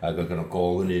 Ac oedd gan o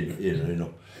gol yn un nhw.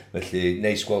 Felly,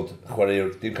 neis gweld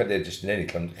chwaraewr, dim cael ei jyst yn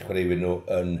ennill, ond chwaraewyr nhw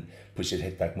yn pwy sy'n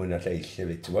rhedeg mwy na lleill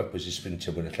hefyd. Ti'n bod, pwy sy'n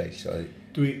sprintio mwy na lleill.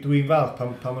 Dwi'n falch,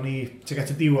 pan o'n i, teg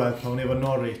at y diwedd, pan o'n i efo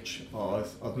Norwich,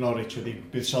 oedd Norwich wedi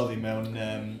buddsoddi mewn,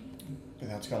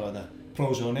 beth yw'n gael o yna,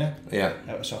 Prozone, ie?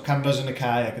 So, cameras yn y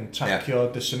cae ac yn tracio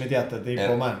dy symudiadau di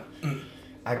bob man.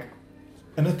 Ac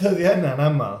yn y dyddiau yna'n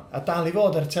aml, a dal i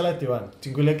fod ar teledu wan,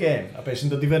 ti'n gwylio gêm, a beth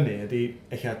sy'n dod i fyny ydy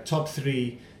eich top 3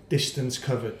 distance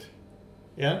covered.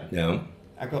 Ie? Iawn.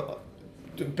 Ac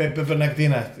be bynnag di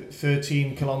yna,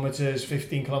 13 km,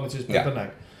 15 km be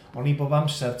bynnag. O'n i bob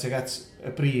amser teg at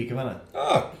y brig y fanna.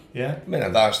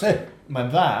 Mae'n dda, sti. Mae'n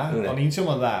dda, o'n i'n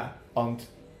teimlo dda, ond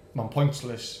mae'n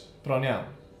pointless bron iawn.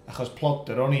 Achos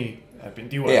plodder o'n i erbyn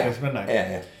diwedd beth bynnag.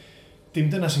 Dim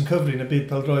dyna sy'n cyfri yn y byd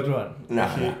pel-droed rwan.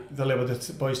 Ddylai bod y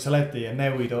boes teledu yn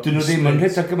newid o... Dyn nhw ddim yn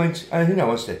rhedeg gymaint a hynna,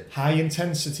 wan sti? High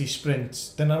intensity sprint,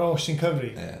 dyna'r oes sy'n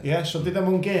cyfri. So dyda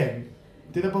mewn gêm,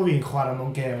 dyda bod fi'n chwarae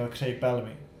mewn gêm o Craig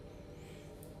Bellamy.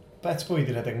 Bet bod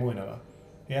wedi rhedeg mwy na fo.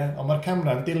 Ond mae'r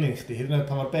camera'n dilyn chdi, hyd yn oed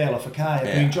pan mae'r bel off y cae, a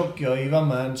dwi'n jogio i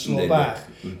fama yn slow bach.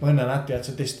 Mae hynna'n adio at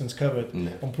y distance covered.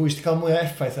 Ond pwy sydd cael mwy o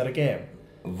effaith ar y gêm?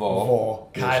 Fo.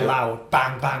 Cae lawr,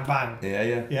 bang, bang, bang.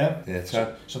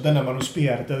 So dyna maen nhw'n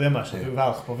sbio ar y dyddiau yma, so dwi'n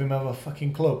falch bod fi'n meddwl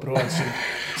fucking clwb rwan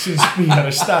sy'n sbio ar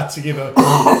y stats i gyd o.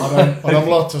 Ond am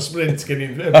lot o sprint gen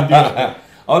i'n diwedd.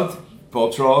 Ond,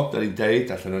 bob tro, da ni'n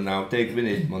deud, allan o 90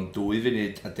 funud, mae'n 2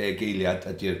 funud a 10 eiliad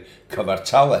ydy'r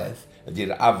cyfartaledd,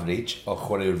 ydy'r average o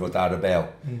chwaraewr fod ar y bel.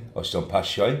 Os yw'n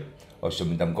pasioi, os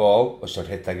yw'n mynd am gol, os yw'n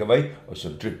rhedeg efo, os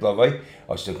yw'n driblo efo,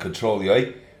 os yw'n controlio.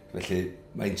 Felly,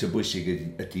 mae'n ty bwysig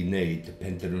ydy wneud y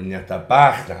penderfyniadau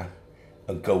bach na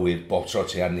yn gywir bob tro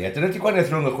ti arni. A dyna di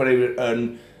gwanaeth rhwng y chwaraewyr yn,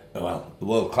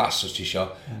 world class os ti isio,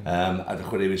 a dy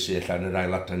chwaraewyr sy'n allan yr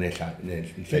ail adran neu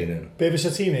llein yn. Be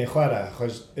fysa ti'n ei chwarae?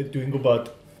 Achos dwi'n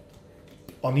gwybod,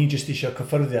 o'n i jyst eisiau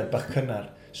cyffyrddiad bach cynnar.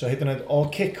 So hyd yn oed o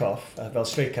kick-off, fel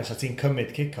striker, sa ti'n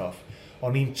cymryd kick-off,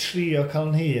 o'n i'n trio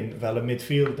cael yn hun fel y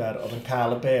midfielder oedd yn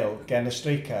cael y bel gen y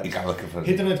striker. I gael y cyffyrddiad.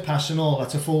 Hyd yn oed pas yn ôl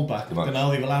at y fullback, dyna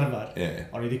oedd i fel arfer.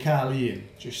 O'n i wedi cael un,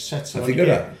 just setio o'n i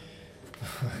gyda?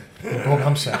 Bob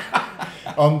amser.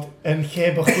 Ond yn lle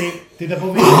bod chi, dyda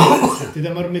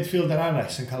mae'r midfielder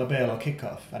arall yn cael y bel o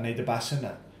kick-off a wneud y bas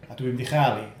yna. A dwi'n mynd i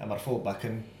chael i, a mae'r fullback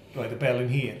yn rhoi y bel yn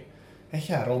hir.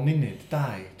 Eich ar ôl munud,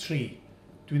 2, 3,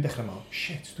 dwi'n dechrau meddwl,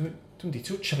 shit, dwi'n wedi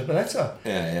twtio'r bel eto.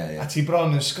 A ti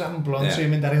bron yn scramblo yn trio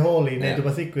mynd ar ei hôl i wneud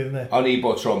rhywbeth ddigwydd. O'n i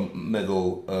bod tro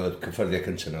meddwl y cyffyrddiau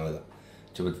cyntaf na oedd.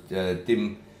 Dim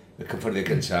y cyffyrddiau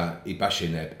cyntaf i basio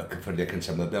neb, y cyffyrddiau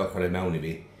cyntaf, mae'r bel chwarae mewn i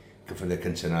fi, cyffyrddiau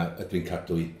cyntaf na ydwi'n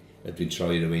cadw i, ydwi'n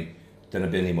troi rhywun. Dyna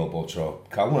beth ni'n meddwl bod tro.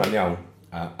 Cael hwnna'n iawn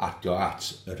a adio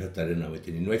at yr hyder yna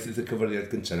wedyn. Unwaith y cyffyrddiau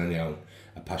cyntaf na'n iawn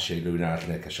a pasio i rhywun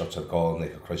arall neu cael shot o'r gol neu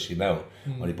cael croesi mewn.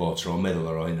 O'n i bod tro meddwl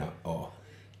ar o hynna,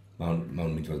 mae'n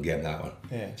mynd i fod yn gêm dda o'n.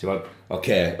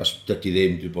 Os dydy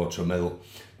ddim, dwi'n bod tro'n meddwl,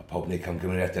 a pawb wneud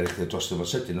camgymeriadau eich dros efo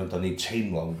sydyn, ond o'n i'n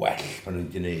teimlo'n well pan nhw'n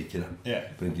wedi gwneud hynna.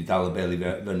 Pan nhw'n wedi dal y bel i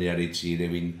fyny ar ei ti,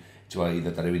 rhywun, i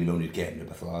ddod ar rhywun i mewn i'r gêm,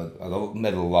 oedd o'n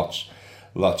meddwl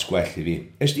lot gwell i fi.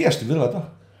 Ys di Aston Villa, do?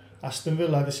 Aston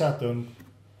Villa, di Sadwn,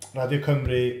 Radio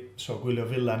Cymru, so gwylio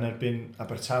Villa yn erbyn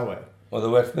Abertawe. Oedd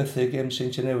o werth methu gêm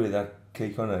Saint Newydd a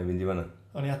Cei Connau i fynd i fanna?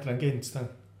 O'n i adran gynt, da.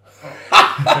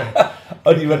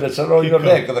 O'n i fyna, sa'n roi o'r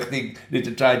ddeg, oedd chdi'n nid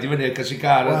yn traed i fyny a casi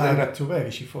car. Ti'n fe,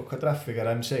 gysi ffwc o draffig ar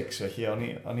M6, felly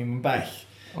o'n i'n bell.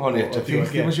 O'n i,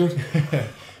 ti'n siŵr.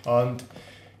 Ond,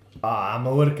 am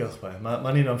y wyrgylch fe,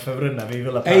 mae'n un o'n ffefrynnau fi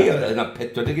fel y park. Yna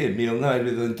 41,000 na,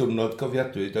 fydd yn diwrnod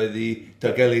cofiadwy, doedd i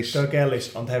Doug Ellis. Doug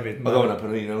Ellis, ond hefyd. Oedd o'na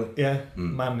pan o'n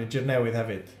i'n manager newydd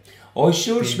hefd. Oes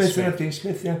siŵr, Smith yna, Dean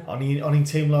Smith, ia. O'n i'n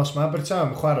teimlo os mae Abertawe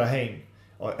yn chwarae hein,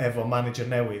 efo manager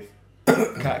newydd,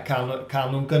 cael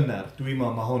nhw'n gynnar, dwi'n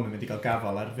meddwl mae hwn yn mynd i gael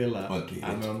gafal ar Villa.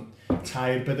 A mewn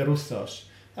 3-4 wythnos.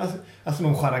 Athyn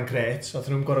nhw'n chwarae'n gret,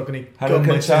 athyn nhw'n gorau gwneud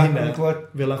gymaint o hynna.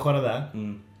 Villa yn chwarae dda.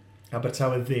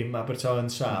 Abertawe ddim, Abertawe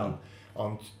yn sal.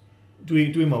 Ond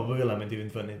dwi'n meddwl bod Villa yn mynd i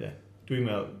fynd fyny, de. Dwi'n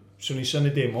meddwl, swn i'n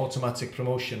syni dim automatic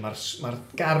promotion. Mae'r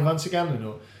garfan sy'n gan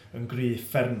nhw yn gry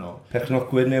fferno.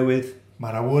 Pechnogwyr newydd.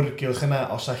 Mae'r awyrgylch yna,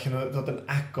 os allan nhw ddod yn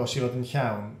agos i fod yn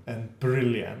llawn, yn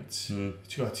briliant.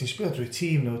 Ti'n sbio drwy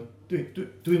tîm nhw.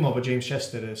 Dwi'n meddwl bod James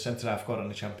Chester y centre-half gorau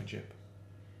yn y Championship.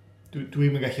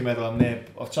 Dwi'n gallu meddwl am neb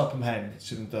o top ym mhen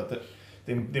sydd yn dod,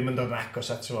 ddim yn dod yn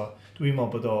agos ato fo. Dwi'n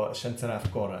meddwl bod o y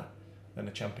centre-half gorau yn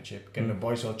y Championship. Gen y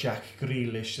boys o Jack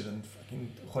Grealish sydd yn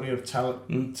chwaraewr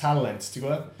talent, ti'n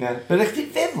gwybod? Byddai chdi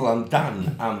feddwl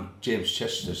am James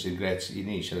Chester sy'n gret i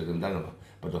ni siarad amdano fo,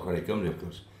 bod o'n chwarae Gymru, of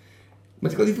course. Mae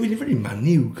wedi cael ei ddwy'n i fyny Man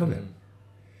U, cofio?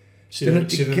 Sydd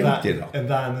yn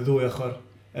dda yn y ddwy ochr,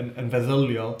 yn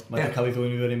feddyliol, mae wedi cael ei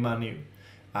ddwy'n i fyny Man U.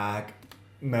 Ac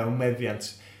mewn meddiant.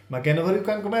 Mae gen o fod i'w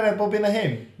gangymeriad bob un o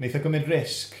hyn, wneith o gymryd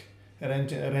risg, yr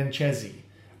en Chesi.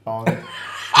 Ond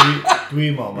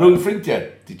dwi'n meddwl... Rwy'n ffrindiau,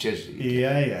 di Chesi.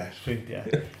 Ie,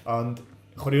 ffrindiau. Ond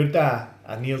chwaraewr da,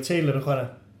 a Neil Taylor yn chwarae.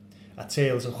 A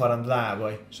Tails yn chwarae'n dda,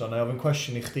 boi. So na ofyn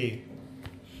cwestiwn i chdi.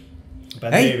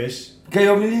 Ben Davies. Gai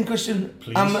ofyn un cwestiwn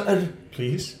am yr...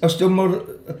 Please. Os dwi'n mor...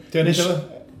 Dwi'n neud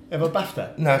efo BAFTA?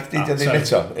 Na, chdi di ddim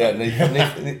eto.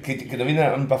 Gyda fi na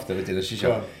am BAFTA fe dyn, os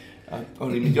eisiau.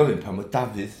 O'n i'n mynd i ofyn pan mae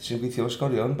Dafydd sy'n gweithio o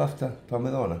sgorio yn BAFTA, pan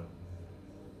mae ddona.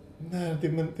 Na,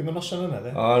 dim yn noson yna,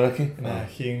 de? O, na chi? Na,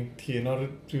 chi'n o'r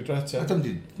rhyw dreta. A dam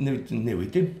di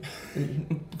newid dim.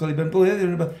 Gael i ben bwyd,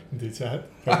 yw'n rhywbeth. Yndi, tad.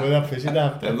 Pan blwydd apus i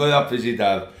Daf. Pan blwydd apus i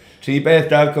Daf. Tri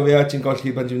beth, Daf, cofio ti'n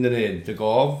golli pan ti'n mynd yn hyn. Dy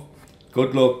gof,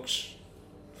 good looks.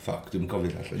 Fuck, dwi'n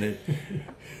cofio allan.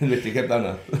 Nid i ceb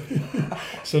dana.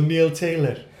 So Neil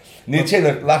Taylor. Neil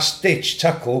Taylor, last ditch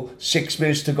tackle, 6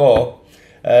 minutes to go.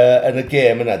 Yn y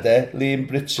gêm yna, de. Liam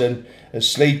Britson yn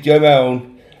sleidio mewn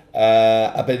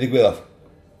a beth ddigwyddodd.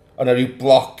 O'na rhyw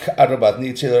bloc ar rhywbeth,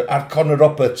 Neil Taylor, ar Connor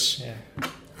Roberts.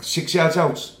 6 yards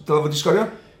out. Dyla fod i sgorio?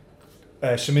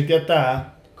 Symudiad da,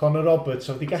 Connor Roberts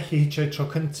oedd i gallu hitio tro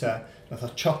cynta, nath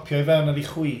o chopio i fewn ar ei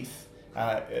chwyth, a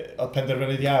oedd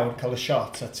penderfynydd iawn cael y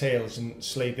shot a Tails yn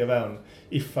sleidio fewn,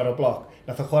 iffar o bloc.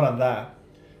 Nath o chwarae'n dda.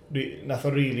 Nath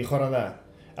o rili chwarae'n dda.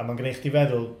 A mae'n gwneud chdi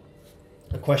feddwl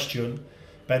y cwestiwn,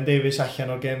 Ben Davies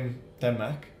allan o'r gêm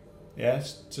Denmark,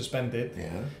 suspended.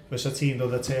 Fysa ti'n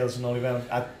dod y Tails yn ôl i fewn.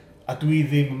 A dwi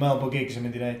ddim yn meddwl bod gigs yn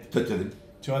mynd i wneud. Dydw ddim.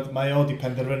 Mae o di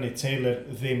penderfynu Taylor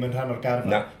ddim yn rhan o'r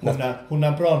garfa.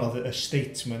 Hwna bron oedd y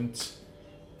statement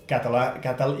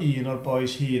gadael un o'r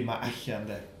boys hun mae allan,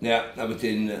 de. Ia, a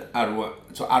wedyn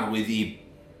arwydd i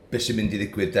beth sy'n mynd i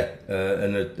ddigwydd, de,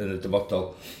 yn y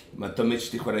dyfodol. Mae Dummett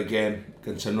wedi chwarae gêm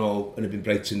gyntaf nôl yn y byn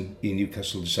Brighton i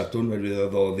Newcastle dy Sadwrn, oherwydd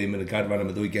oedd o ddim yn y garfan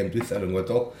am y 2 gêm dwytha yn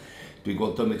ngwedol. Dwi'n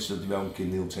gweld Dummett dod i fewn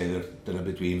cyn Neil Taylor, dyna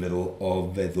beth dwi'n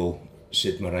feddwl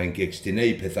sut mae Ryan Giggs di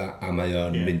wneud pethau a mae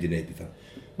o'n mynd i wneud pethau.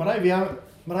 Mae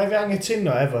rai fi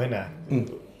angytuno efo hynna.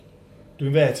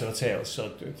 Dwi'n fet o'r Tails,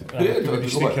 so dwi'n wedi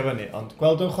sticio fyny, ond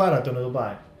gweld o'n chwarae dyn nhw'n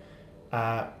blaen.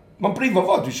 Mae'n brifo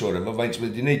fod, dwi'n siŵr, efo faint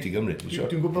wedi wneud i Gymru, dwi'n siŵr.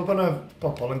 Dwi'n gwybod bod yna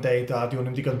bobl yn deud, a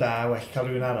dwi'n digon da, well cael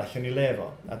rhywun arall yn ei lefo.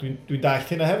 A dwi'n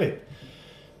dallt hynna hefyd.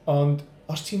 Ond,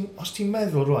 os ti'n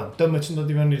meddwl rwan, Dummett yn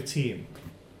dod i fewn i'r tîm,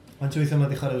 mae'n weithio yma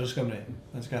di chwarae dros Gymru?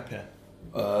 Mae'n sgapia?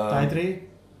 2-3?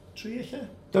 3 eich?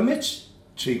 Dummett?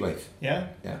 3 gwaith. Ie?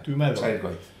 Dwi'n meddwl. 3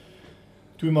 gwaith.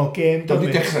 Dwi'n meddwl gêm Dummett... Dod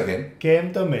i dechrau gêm?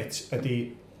 Gêm Dummett ydi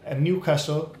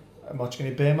Newcastle, moch gen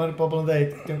i be mae'r bobl yn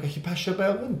dweud, di'n gallu pasio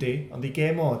bel yndi, ond i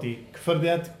gêm o, di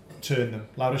cyffyrddiad Turnham,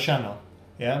 lawr y sianel.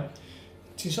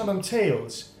 Ti'n sôn am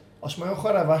Tails, os mae'n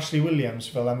chwarae efo Ashley Williams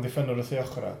fel amddiffynwr wrth ei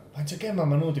ochr, faint o gema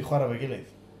maen nhw wedi chwarae efo gilydd?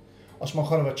 Os mae'n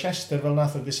chwarae efo Chester fel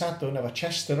nath o'r Disadwn, efo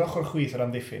Chester ochr chwyth o'r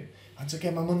amddiffyn, faint o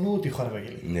gema maen nhw wedi chwarae efo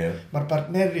gilydd? Mae'r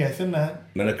partneriaeth yna...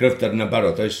 Mae'n y gryfder yna'n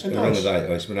barod, oes? Mae'n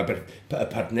y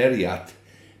partneriad,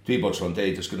 dwi bod tro'n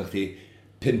deud, os gynnwch chi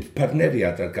 5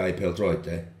 partneriad ar gau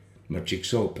pêl-droed, Mae'r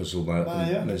jigsaw puzzle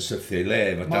mae'n syrthio i le,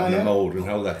 mae'r darn y mawr yn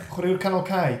hawddach. Chwaraewr canol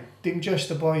cae, dim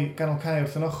just y boi canol cae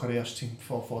wrth yn ochr i os ti'n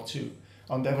 4-4-2,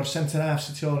 ond efo'r centre half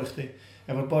sy'n tu ôl i chdi,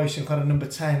 efo'r boi sy'n chwarae number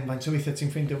 10, faint o weithiau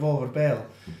ti'n ffeindio fo o'r bel.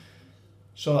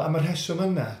 So, am yr heswm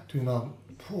yna, dwi'n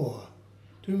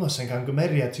meddwl sy'n gan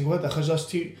gymeriad, ti'n gwybod, achos os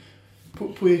ti...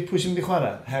 Pwy sy'n mynd i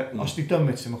chwarae? Os di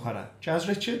Dummett sy'n mynd i chwarae? Jazz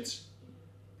Richards?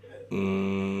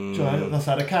 Nath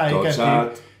ar y cae,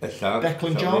 Gerdi.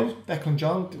 Declan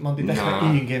John, mae'n di dechrau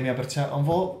un gêm i Abertawe,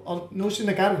 ond nhw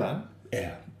sy'n y garfan,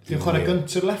 ti'n chwarae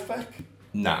gyntaf left back?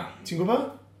 Na. Ti'n gwybod?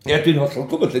 Ie, dwi'n hollol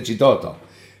gwybod lle ti'n dod o.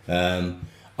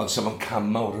 Ond sef o'n cam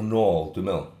mawr yn ôl, dwi'n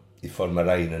meddwl, i ffordd mae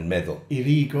rhain yn meddwl. I'r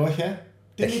ego, eich?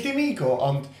 Dim ego,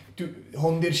 ond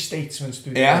hwn di'r statements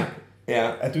dwi'n dweud.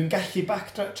 Dwi'n gallu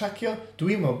backtrackio,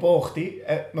 dwi'n meddwl bo chdi,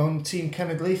 mewn tîm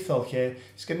cenedlaethol lle,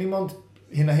 sgan ni mond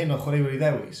hyn o chwaraewyr i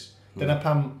ddewis. Dyna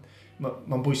pam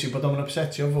Mae'n bwysig bod o'n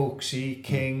upsetio Vokesy,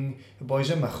 King, y boys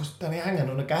yma, achos da ni angen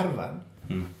nhw'n y garfan.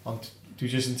 Ond dwi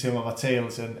jyst yn teimlo mae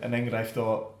Tails yn enghraifft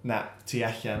o, na, ti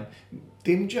allan.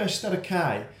 Dim just ar y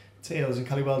cae, Tails yn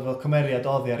cael ei weld fel cymeriad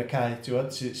oddi ar y cae,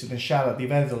 sydd yn siarad i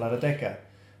feddwl ar y degau.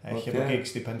 Lle bod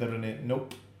gigs di penderfynu,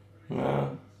 nope. Na,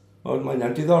 ond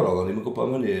mae'n diddorol, o'n i'n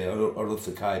gwybod hynny o'r wrth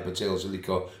y cae bod Tails yn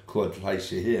licio clywed llais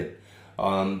ei hun.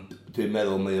 Ond dwi'n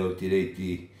meddwl mae o wedi reid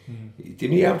i...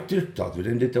 Dim i awdurdod,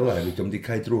 dwi'n dweud o flaen, dwi'n wedi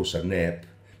cael drws ar neb.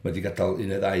 Mae wedi gadael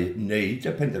un o ddau wneud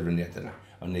y penderfyniad yna.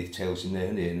 Ond wneud Tails yn neud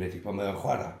hynny, yn wedi pan mae'n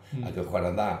chwarae, ac yn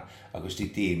chwarae dda. Ac os di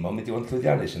dim, ond mynd i fod yn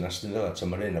llwyddiannus yn Aston Villa,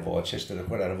 tan mae'r un a fod Chester yn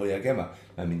chwarae ar y fwyaf gema,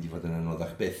 mae'n mynd i fod yn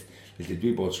anoddach byth. Felly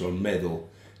dwi bod tro'n meddwl,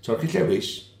 torchi llewis,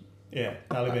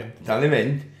 dal i fynd. Dal i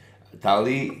fynd, dal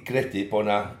i gredu bod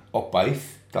yna obaith,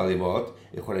 dal i fod,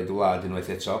 i chwarae dy wlad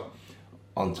unwaith eto,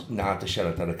 ond na dy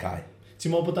siarad ar y cae.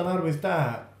 Ti'n meddwl bod yna arwydd da,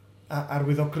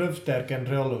 arwydd o gryfder gen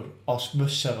reolwr, os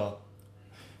fysa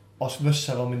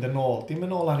fo mynd yn ôl, dim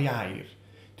yn ôl ar iair.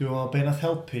 Dwi'n meddwl be nath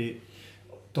helpu,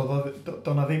 doedd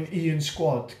na ddim un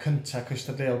sgwad cynta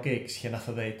Cystadleol Gigs lle nath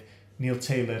o ddeud Neil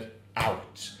Taylor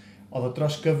out. Oedd o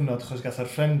dros gyfnod, chos gath o'r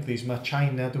friendlies, mae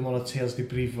China, dwi'n meddwl o Tails di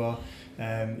brifo,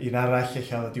 un arall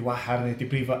eich oedd di wahar neu di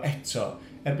brifo eto.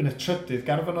 Erbyn y trydydd,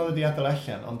 garfan oedd wedi adael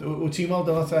allan, ond wyt ti'n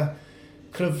meddwl o fatha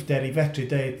cryfder i fedru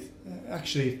deud,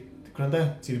 actually, gwranda,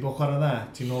 ti wedi bod chwarae dda,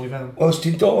 ti'n nôl i fewn. Os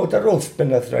ti'n dod ar wrth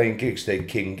bennaeth Ryan Giggs deud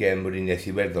King Game o'r uniaeth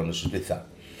i werddon os ydwytha,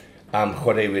 am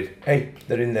chwaraewyr, hey,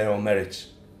 they're in their own merits.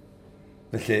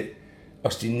 Felly,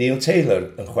 os di Neil Taylor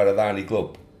yn chwarae dda yn ei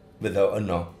glwb, fydd o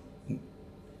yno,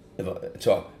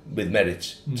 with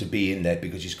merits to be in there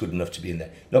because he's good enough to be in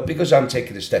there. Not because I'm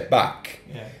taking a step back,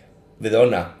 fydd o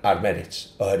yna ar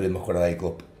merits, oherwydd mae chwarae dda i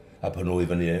glwb. A pan nhw i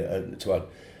fyny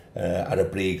ar y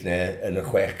brig neu yn y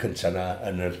chwech cyntaf na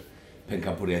yn yr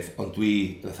pencampwriaeth, ond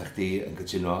dwi, fatha chdi, yn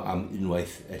cytuno am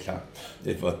unwaith ella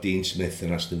efo Dean Smith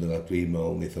yn Aston Villa, dwi'n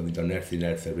meddwl wnaeth o fynd o nerth i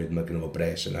nerth oherwydd mae gen o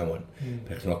bres yn awan,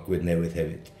 pechnogwyr newydd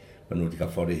hefyd. Mae nhw wedi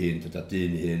cael ffordd i hun, dod â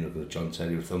dyn i hun, oedd John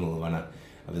Terry wrth ymwyl o fanna,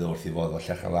 a fydd wrth i fod o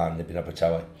Llecha Lan neu byn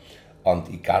Abertawe.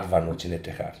 Ond i garfan nhw ti'n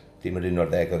edrych ar, dim yr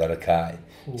 11 oedd ar y cae,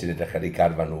 ti'n edrych ar i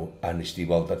garfan nhw, a nes di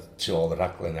weld ar tu ôl y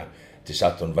raglen na,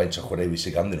 Sadwn faint o chwaraewi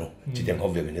sy'n ganddyn nhw. Ti di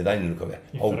anghofio fynd i ddain nhw'n cofio.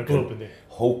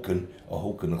 Hogan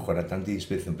yn chwarae Dan Dee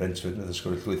Smith yn Brentford, nath o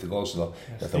sgorio llwyth o gols iddo.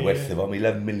 Nath o werth efo am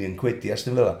 11 million quid i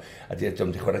Aston Villa. A di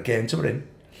wedi chwarae gêm to bryn.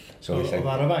 Oedd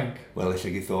ar y banc? Wel, eich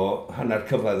geith o hanner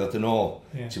cyfle ddod yn ôl.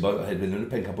 Ti'n bod, hefyd yn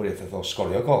y pencampwriaeth oedd o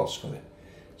sgorio gols, cofio.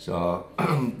 So,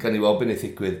 gan i weld beth wneud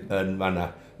ddigwydd yn fanna.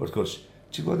 Wrth gwrs,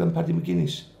 ti'n gwybod am Paddy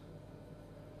McGuinness?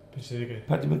 Beth sy'n ddigwydd?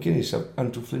 Paddy McGuinness a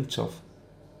Andrew Flintoff.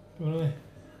 Dwi'n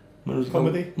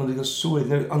Comedy? Mae'n wedi cael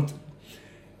swydd, ond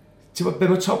ti'n bod, be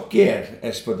mae Top Gear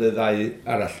ers bod y ddau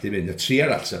arall di mynd, y tri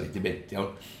arall sy'n di mynd,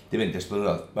 iawn, di mynd ers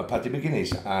blynyddoedd. Mae Paddy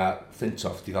McGuinness a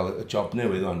Flintoff di cael y job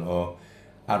newydd o'n o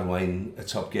arwain y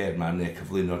Top Gear ma, neu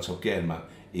cyflwyno'r Top Gear ma,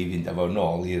 i fynd efo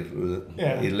nôl i'r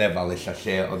lefel illa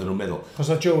lle oedden nhw'n meddwl.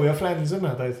 Chos o Joey o Friends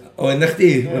yna, dweud? O, yna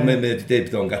chdi, mae'n wedi dweud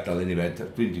bod o'n gadael i ni fed,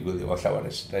 dwi'n wedi gwylio fo llawer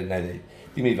nes,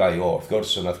 dim i fai o, wrth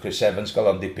gwrs, ond oedd Chris Evans gael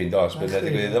am dipyn dos, beth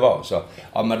wedi gwylio fo.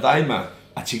 Ond mae'r ddau yma,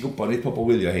 a ti'n gwybod nid pobl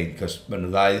wylio hyn, cos maen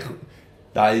nhw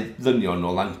ddau ddynion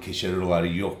o Lancashire rôl ar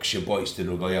y Yorkshire boys dyn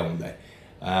nhw go iawn, de.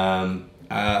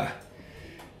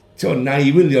 Na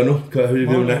i wylio nhw,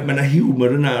 mae yna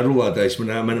humor yna rwla, does,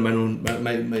 mae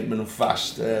nhw'n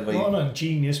fast. Mae hwnna'n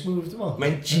genius move, dwi'n meddwl.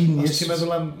 Mae'n genius. Os ti'n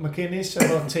meddwl am McInnes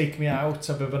efo Take Me Out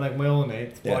a be bynnag mae o'n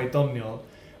neud, boi doniol,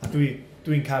 a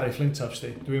dwi'n caru Flintoff, sti.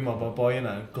 Dwi'n meddwl bod boi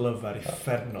yna yn glyfar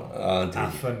effernol a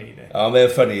ffynnu, de. O, mae'n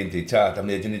ffynnu, yndi, tad. A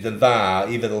mae'n dweud yn dda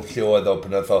i feddwl lle oedd o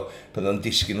pan oedd o'n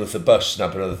disgyn wrth y bus na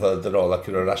pan oedd o'n ôl ac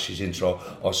yw'r Ashes intro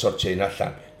o sortio un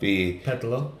allan.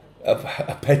 Pedlo. Y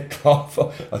pedlo.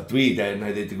 A dwi, na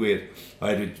i ddweud y gwir,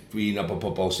 dwi'n abo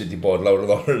pobl sydd wedi bod lawr o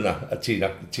ddor yna, a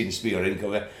ti'n sbio ar un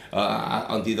cofio.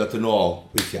 Ond i ddod yn ôl,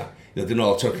 weithiau, i ddod yn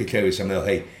ôl torchi llewis a meddwl,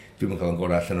 hei, dwi'n cael yn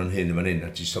gorau allan o'n hyn yn fan hyn,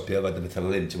 a ti'n stopio efo dy bethau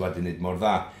fel hyn, ti'n wedi wneud mor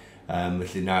dda.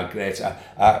 Felly na, gret.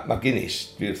 A mae Guinness,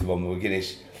 dwi'n wrth i fod mae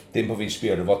Guinness, dim po fi'n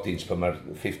sbio ar y fodins pan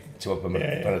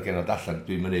mae'r genod allan,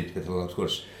 dwi'n mynd beth oedd wrth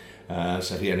gwrs.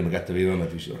 Sa rhian yn gada fi yma,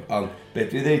 dwi'n siwr. Ond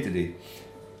beth dwi'n dweud ydy,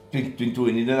 dwi'n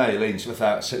dwy'n un o ddau leins, fatha,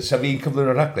 sa fi'n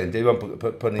cyflwyno o'r rhaglen,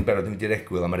 pan ni'n berod yn mynd i'r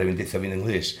egwyl a mae rhywun deitha fi'n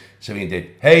ynglys, sa fi'n dweud,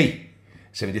 hei,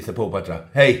 sa fi'n deitha pob adra,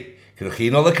 hei, cydwch chi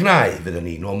nôl y cnau, fyddwn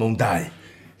ni nôl mewn dau.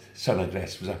 Sana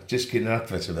gres, fysa, just cyn yr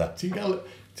adfet o dda. Ti'n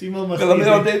meddwl Fel am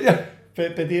ddod dweud, ia.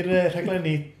 Be di'r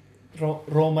rhaglenni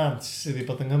romance sydd wedi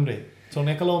bod yng Nghymru?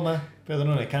 Tony Coloma, be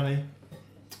oedden nhw'n ei canu?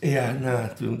 Ia, na,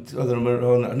 oedden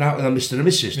nhw'n... Na, Mr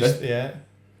and Mrs, da? Ie.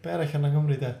 Be arall yn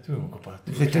Nghymru de? Dwi'n gwybod.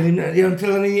 Iawn,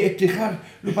 dylen ni edrych ar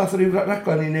rhywbeth o'r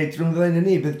rhaglen i wneud rhwng ddweud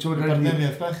ni.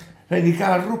 Barddeniaeth bach. Rhaid ni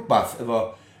gael rhywbeth efo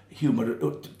humor.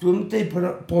 Dwi'n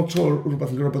dweud bod tro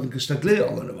rhywbeth yn gorfod bod yn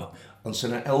gystadleol yn efo. Ond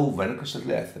sy'n elfen y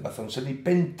gystadleaeth. Ond sy'n ei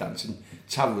bendant sy'n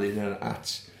taflu yn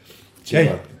at.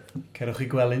 Cerwch chi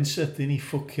gwely'n sydyn i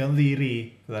ffwcio'n ddiri,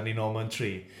 fydda ni'n ôl mewn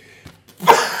tri.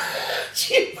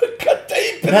 Ti'n mynd cael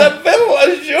deud bydda fel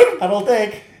yn siwr? Ar ôl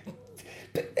 10.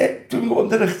 Dwi'n gwybod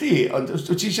amdano chdi, ond wyt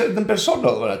ti'n siarad yn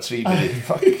bersonol fyna 3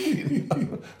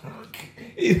 munud?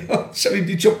 Sa'n ni'n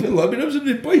di siopilo, mi'n amser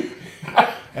nid boi.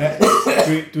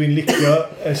 Dwi'n licio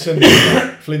y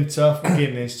syniad Flintoff,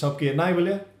 McGuinness, Top Gear. Na i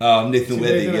wylio? O, wnaeth nhw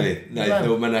wedi, gili. Wnaeth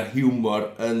nhw, mae yna humor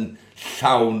yn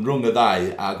llawn rhwng y ddau,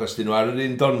 ac os dyn nhw ar yr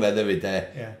un donfedd hefyd,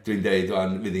 dwi'n deud,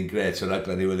 dwi'n fydd hi'n gret o'r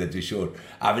aglen i wylio, dwi'n siŵr.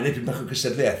 A fi'n edrych bach o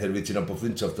gystadleaeth er wyt ti'n o'r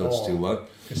Flintoff dos ti, wad?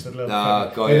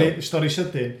 Gystadleaeth. Stori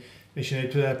sydyn, nes i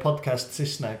wneud podcast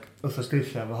Saesneg wrthos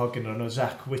gweithio efo hogyn o'r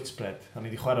Zach Whitbread. O'n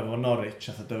i wedi chwarae efo Norwich,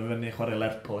 a dyfa fyny chwarae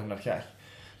Lerpwl hyn o'r llall.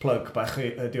 Plug bach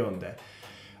ydi o'n de.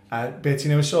 A be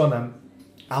ti'n newid sôn am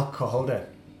alcohol de.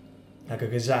 Ac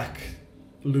oedd Zach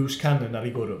loose cannon ar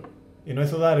ei gwrw.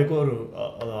 Unwaith oedd ar ei gwrw,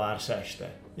 oedd o ar sesh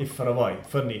de. Iffar o foi,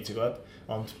 ffynnu ti'n gwybod,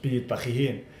 ond byd bach i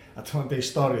hun. A dwi'n deud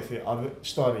stori, oedd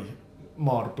stori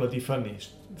mor bloody ffynnu.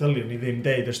 Ddyliwn ni ddim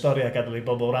deud y stori a gadael i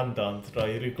bobl rando, ond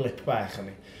rhoi rhyw glip bach o'n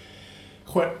ni.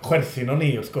 Chwerthin o'n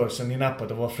i, wrth gwrs, o'n i'n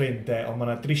nabod o fo ffrind de, ond mae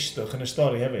yna dristwch yn y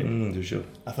stori hefyd. Dwi'n siŵr.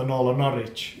 Ath o'n ôl o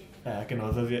Norwich, gen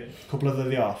o cwbl o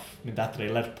ddyddi off, mynd adre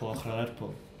i Lerpwl, ochr o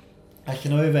Lerpwl.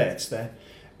 Allan o ei fet, de,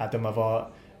 a dyma fo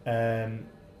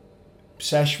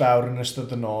sesh fawr yn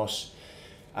ystod y nos,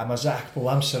 a mae Zach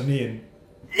bob amser ni'n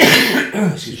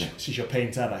eisiau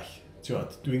peint arall.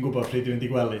 Dwi'n gwybod pryd dwi'n di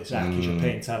gwely, Zach eisiau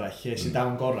peint arall, lle sy'n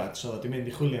dawn gorad, so dwi'n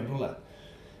mynd i chwilio am rhywle.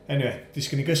 Anyway,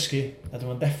 disgyn i gysgu, a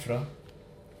dyma'n deffro.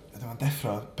 A dyma'n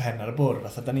deffro pen ar y bwr,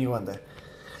 fatha da ni wan de.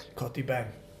 Codi ben.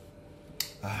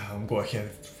 A o'n gwybod lle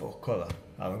ffwc oedd o.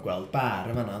 A o'n gweld bar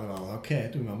yma na, a o'n meddwl, oce,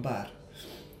 dwi'n mewn bar.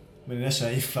 Mae'n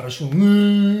nesaf iffar o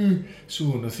sŵn,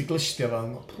 sŵn wrth i glistio fo,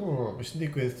 beth sy'n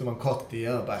digwydd, dyma'n codi,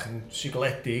 a bach yn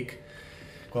sigoledig.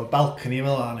 Gweld balcony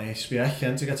yma o, neu sbio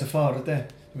allan, ti'n gata ffordd, de.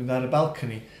 Dwi'n mynd ar y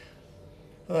balcony.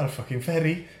 Oedd ar y ffocin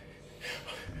ferry.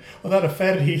 Oedd ar y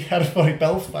ferry ar y ffordd i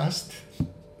Belfast.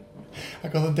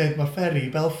 Ac oedd yn dweud, mae'r ferry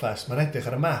i Belfast, mae'n edrych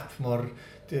ar y map,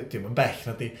 dim yn bell,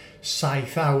 na di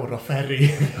 7 awr o ferry.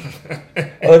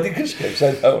 O, di cysgu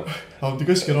 7 awr? O, di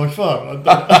cysgu'r o'i ffordd.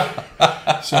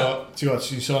 So,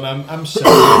 ti'n sôn am amser,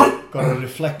 gorau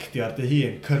reflectio ar dy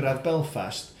hun, cyrraedd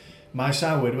Belfast, maes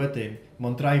awyr wedyn,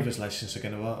 mae'n driver's license o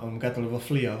gennym fo, ond gadael efo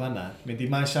fflio fanna, mynd i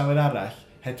maes awyr arall,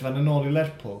 hedfan yn ôl i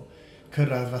Lerpwl,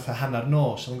 cyrraedd fatha hanner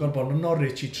nos, ond gorau bod yn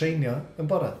Norwich i treinio yn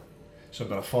bore. So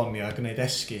gorau ffonio a gwneud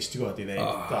esgus, ti'n gwybod, i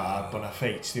ddeud, bod yna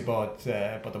ffeit, ti'n bod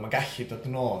yma'n gallu dod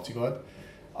yn ôl, ti'n gwybod.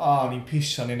 Ni'n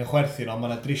piso ni'n y chwerthin, ond mae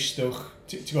yna dristwch,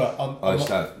 ti'n gwybod,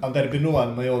 ond erbyn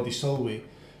nhw'n mae o di sylwi,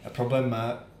 y problema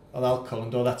oedd alcohol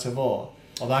yn dod at y fo,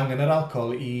 oedd angen yr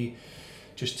alcohol i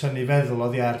just tynnu feddwl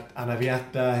oddi ar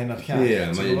anafiadau hyn o'r llall. Ie,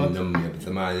 mae'n nymio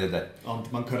beth y mae ydy. Ond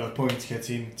mae'n cyrraedd pwynt lle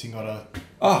ti'n gorau,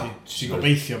 ti'n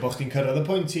gobeithio bod chdi'n cyrraedd y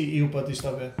pwynt i wybod i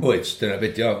stofio. Wyt, dyna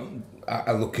beth yw,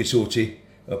 a lwcus wyt ti,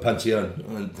 o pan ti yn,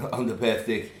 ond y peth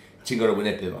di, ti'n gorau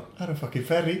wynebu fo. Ar y ffocin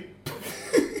ferry.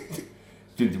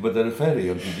 Dwi wedi bod ar y ferry,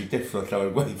 ond dwi wedi deffro llawer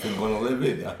gwaith yn gwahanol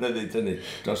lefydd, a na ddeud hynny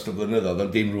dros y blynyddoedd,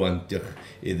 ond dim rwan, diolch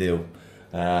i ddiw.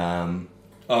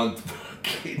 Ond,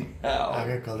 fucking hell.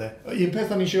 Ac egol, de. Un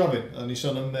peth o'n i eisiau ofyn, o'n i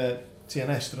sôn am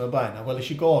TNS drwy'r blaen, a wel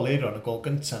eisiau gol eiron y gol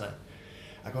gyntaf na.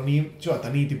 Ac o'n i, da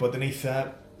ni wedi bod yn eitha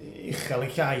uchel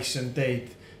ei llais yn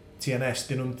deud TNS,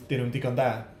 dyn nhw'n digon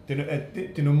da. Dyn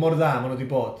nhw'n mor dda maen nhw wedi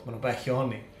bod, maen nhw'n bell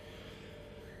ohoni.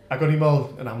 Ac o'n i'n meddwl,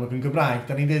 yn amlwg yn Gymraeg,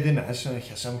 da ni'n deud hynna, so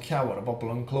eich sam llawer o bobl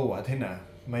yn clywed hynna,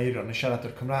 mae Eiron yn siarad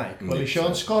o'r Cymraeg. Wel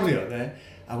eisiau'n sgorio, de,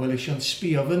 a wel eisiau'n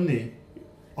sbio fyny.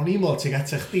 O'n i'n meddwl teg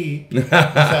ata chdi,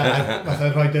 fatha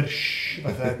rhoi'r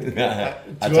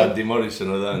A Andy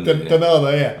Morrison oedd yn. Dyna oedd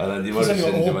o, ie. Andy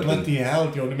Morrison o, bloody hell,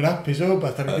 diwn, ni'n hapus o,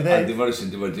 beth da ni wedi dweud. Andy Morrison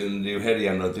wedi bod yn rhyw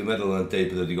herian o, dwi'n meddwl yn deud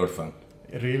bod wedi gorffan.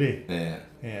 Really? Ie.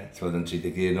 Ti'n bod yn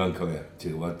 31 o'n cofio,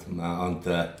 ti'n gwybod, ond...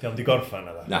 Diolch di gorffan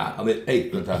o dda. Na, ond ei,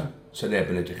 gwrnda, sy'n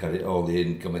neb yn edrych ar ôl i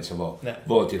hyn gymaint o fo.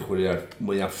 Fo di'r chwilio'r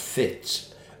mwyaf ffit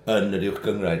yn yr uwch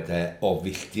gyngraid o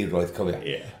filltiroedd cofio.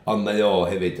 Ond mae o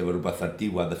hefyd efo rhywbeth ar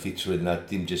diwad y ffitrwydd na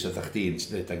dim jyst oedd chdi'n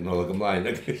rhedeg nôl ag ymlaen.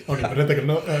 O'n i'n rhedeg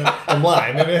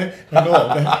ymlaen, yn ôl,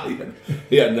 de?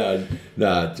 Ie,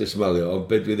 na, jyst malio. Ond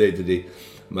beth dwi'n dweud ydy,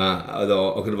 oedd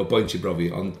o gyda fo boint i brofi,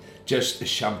 ond just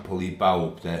esiampl i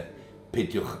bawb, de,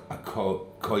 peidiwch a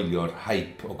coelio'r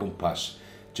hype o gwmpas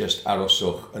just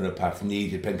aroswch yn y parth. Ni,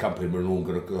 di pen campur, mae nhw'n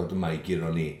gorau dod yma i giro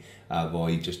ni, a fo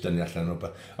i just dynnu allan o'r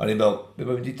beth. O'n i'n meddwl, be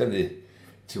mae'n mynd i dynnu?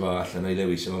 Ti'n meddwl allan o'i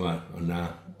lewis yma, ond na,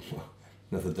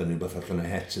 nath o dynnu beth allan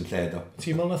o'i het yn lle do.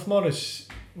 Ti'n meddwl nath Morris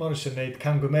yn gwneud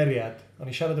camgymeriad, o'n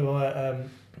i siarad efo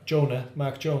Jonah,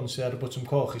 Mark Jones, sydd ar y botwm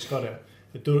coch i sgorio,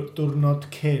 y diwrnod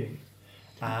cyn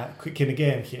y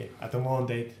gêm chi, a dyma fo'n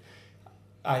deud,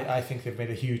 I think they've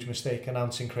made a huge mistake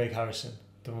announcing Craig Harrison.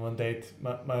 Dyma fo'n deud,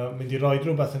 mae'n mynd i roi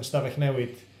rhywbeth yn stafell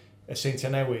newid, y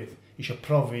seintiau newydd, eisiau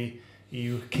profi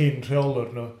i'w cyn rheolwr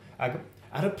nhw. Ac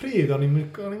ar y pryd, o'n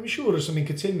i'n siŵr os o'n i'n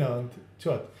cytuno, ond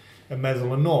yn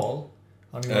meddwl yn ôl,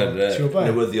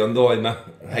 newyddion ddoi yma,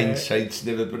 hindsight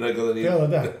neu bynnag oedd ni. Fel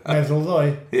yda, meddwl ddoi.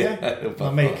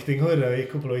 Mae meic di'n hwyro i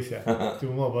cwbl o weithiau.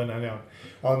 Dwi'n meddwl bod yna'n iawn.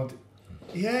 Ond,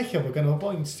 eich bod gan o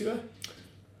boint, ti fe?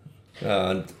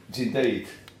 Ond, ti'n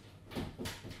deud,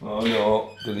 o no,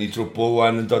 dyn ni drwbl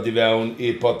wan yn dod i fewn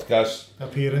i'r podcast.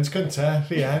 Appearance cynta,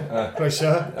 Rhian,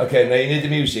 croeso. Oce, na i wneud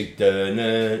y music.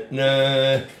 Da-na-na,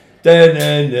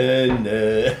 da-na-na-na.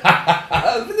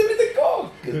 Fydde mynd y gog.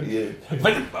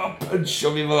 Mae'n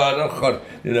pynsio fi fel ar ochr.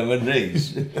 Dyna mae'n neis.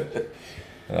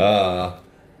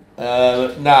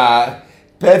 Na,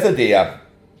 peth ydi am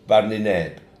barnu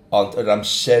neb, ond yr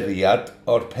amseriad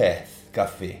o'r peth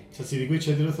gaffi. So ti wedi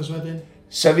gwytio di'r wrthos wedyn?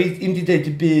 Sa fi ddim wedi deud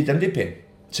y byd am dipyn.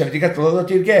 Sa fi wedi gadael o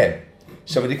ddod i'r gêm.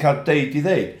 Sa fi wedi cael deud i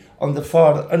ddeud. Ond y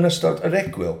ffordd yn ystod yr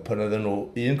egwyl, pan oedden nhw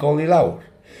un gol i lawr,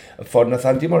 y ffordd nath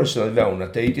Andy Morrison oedd fewn a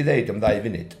deud i ddeud am 2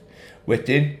 funud.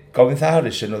 Wedyn, gofyn tha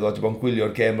Harrison oedd wedi bod yn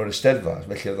gwylio'r gêm o'r Eisteddfa,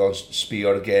 felly oedd o'n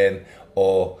sbio'r gêm o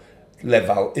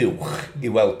lefel uwch i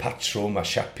weld patrwm a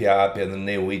siapiau, be oedd yn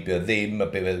newid, be oedd ddim,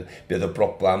 a be oedd y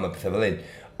broblem a pethau fel un.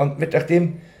 Ond fedrach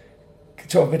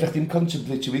dim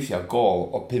contemplate weithiau gol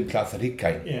o 5 llath ar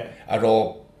hugain ar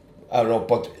ôl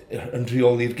bod yn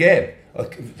rheoli'r gêm.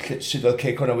 Sydd oedd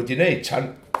Cey Connor wedi wneud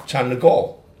tan y gol.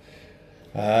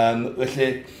 Felly,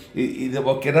 i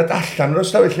ddefo genad allan o'r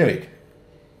ystafell newid,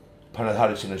 pan oedd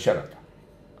Harrison yn siarad.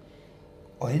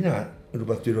 O hynna, yn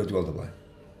rhywbeth dwi'n rhoi weld o blaen.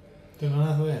 Dyna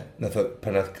nath o, ie.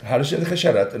 Pan oedd Harrison ddechrau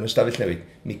siarad yn ystafell newid,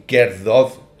 mi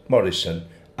gerddodd Morrison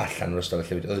allan o'r ystafell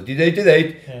newid. Oedd wedi dweud,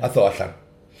 a tho allan.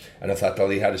 A nath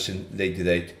adal i Harrison ddeud i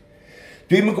ddeud.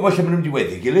 Dwi'n mynd gwybod lle maen nhw'n wedi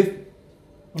weddi, gilydd.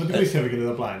 Mae'n wedi gweithio fi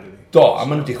gilydd o blaen, dydi? Do, a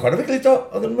maen nhw wedi chwarae fe gilydd do,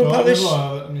 oedd yn Palace. Do,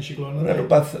 nes i glwyn o'n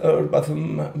rhywbeth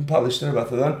yn Palace neu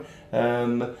rhywbeth oedd yn.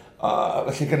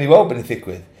 Felly gan i weld beth yn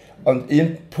ddigwydd. Ond un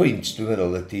pwynt dwi'n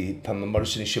meddwl ydy pan mae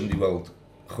Morrison eisiau mynd i weld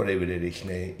chwaraewyr eraill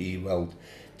neu i weld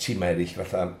tîmau eraill.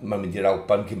 Fatha mae'n mynd i'r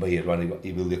Alban cyn bo hir rwan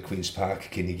i wylio Queen's Park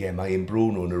cyn i gem Ian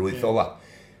Bruno yn yr 8 ola.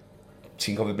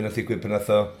 Ti'n gofio beth yn ddigwydd pan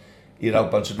nath o i'r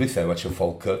Alban sy'n dwythau, watch o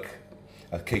Falkirk,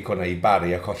 a Cey Connor i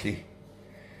Bari a colli.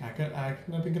 Ac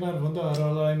na fi'n Gynarfon do ar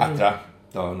ôl o'n Adra,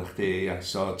 do, na chdi,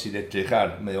 so ti'n edrych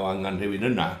ar, mae o angen rhywun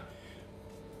yna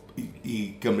i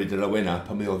gymryd yr awena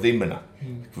pan mae o ddim yna.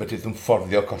 Fyddi yn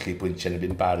fforddio colli pwyntiau neu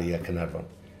byn Bari a Cynarfon.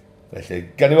 Felly,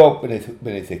 gan i weld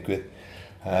beth ei ddigwydd.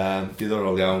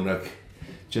 Diddorol iawn ac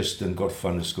just yn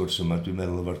gorffan y sgwrs yma, dwi'n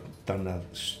meddwl efo'r danadd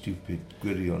stupid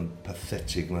gwirion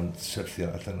pathetig ma'n syrthio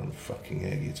allan o'n fucking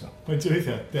egg i to. Mae'n ti'n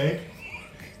weithio? 10?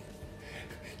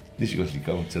 Nes i golli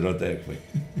counter o 10.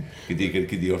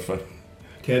 Gyd i orffan.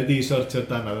 Cer di sortio'r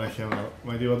danadd allan.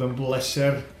 Mae wedi bod yn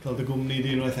bleser cael dy gwmni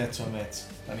di unwaith eto, met.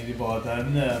 Da ni wedi bod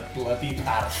yn bloody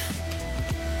parth.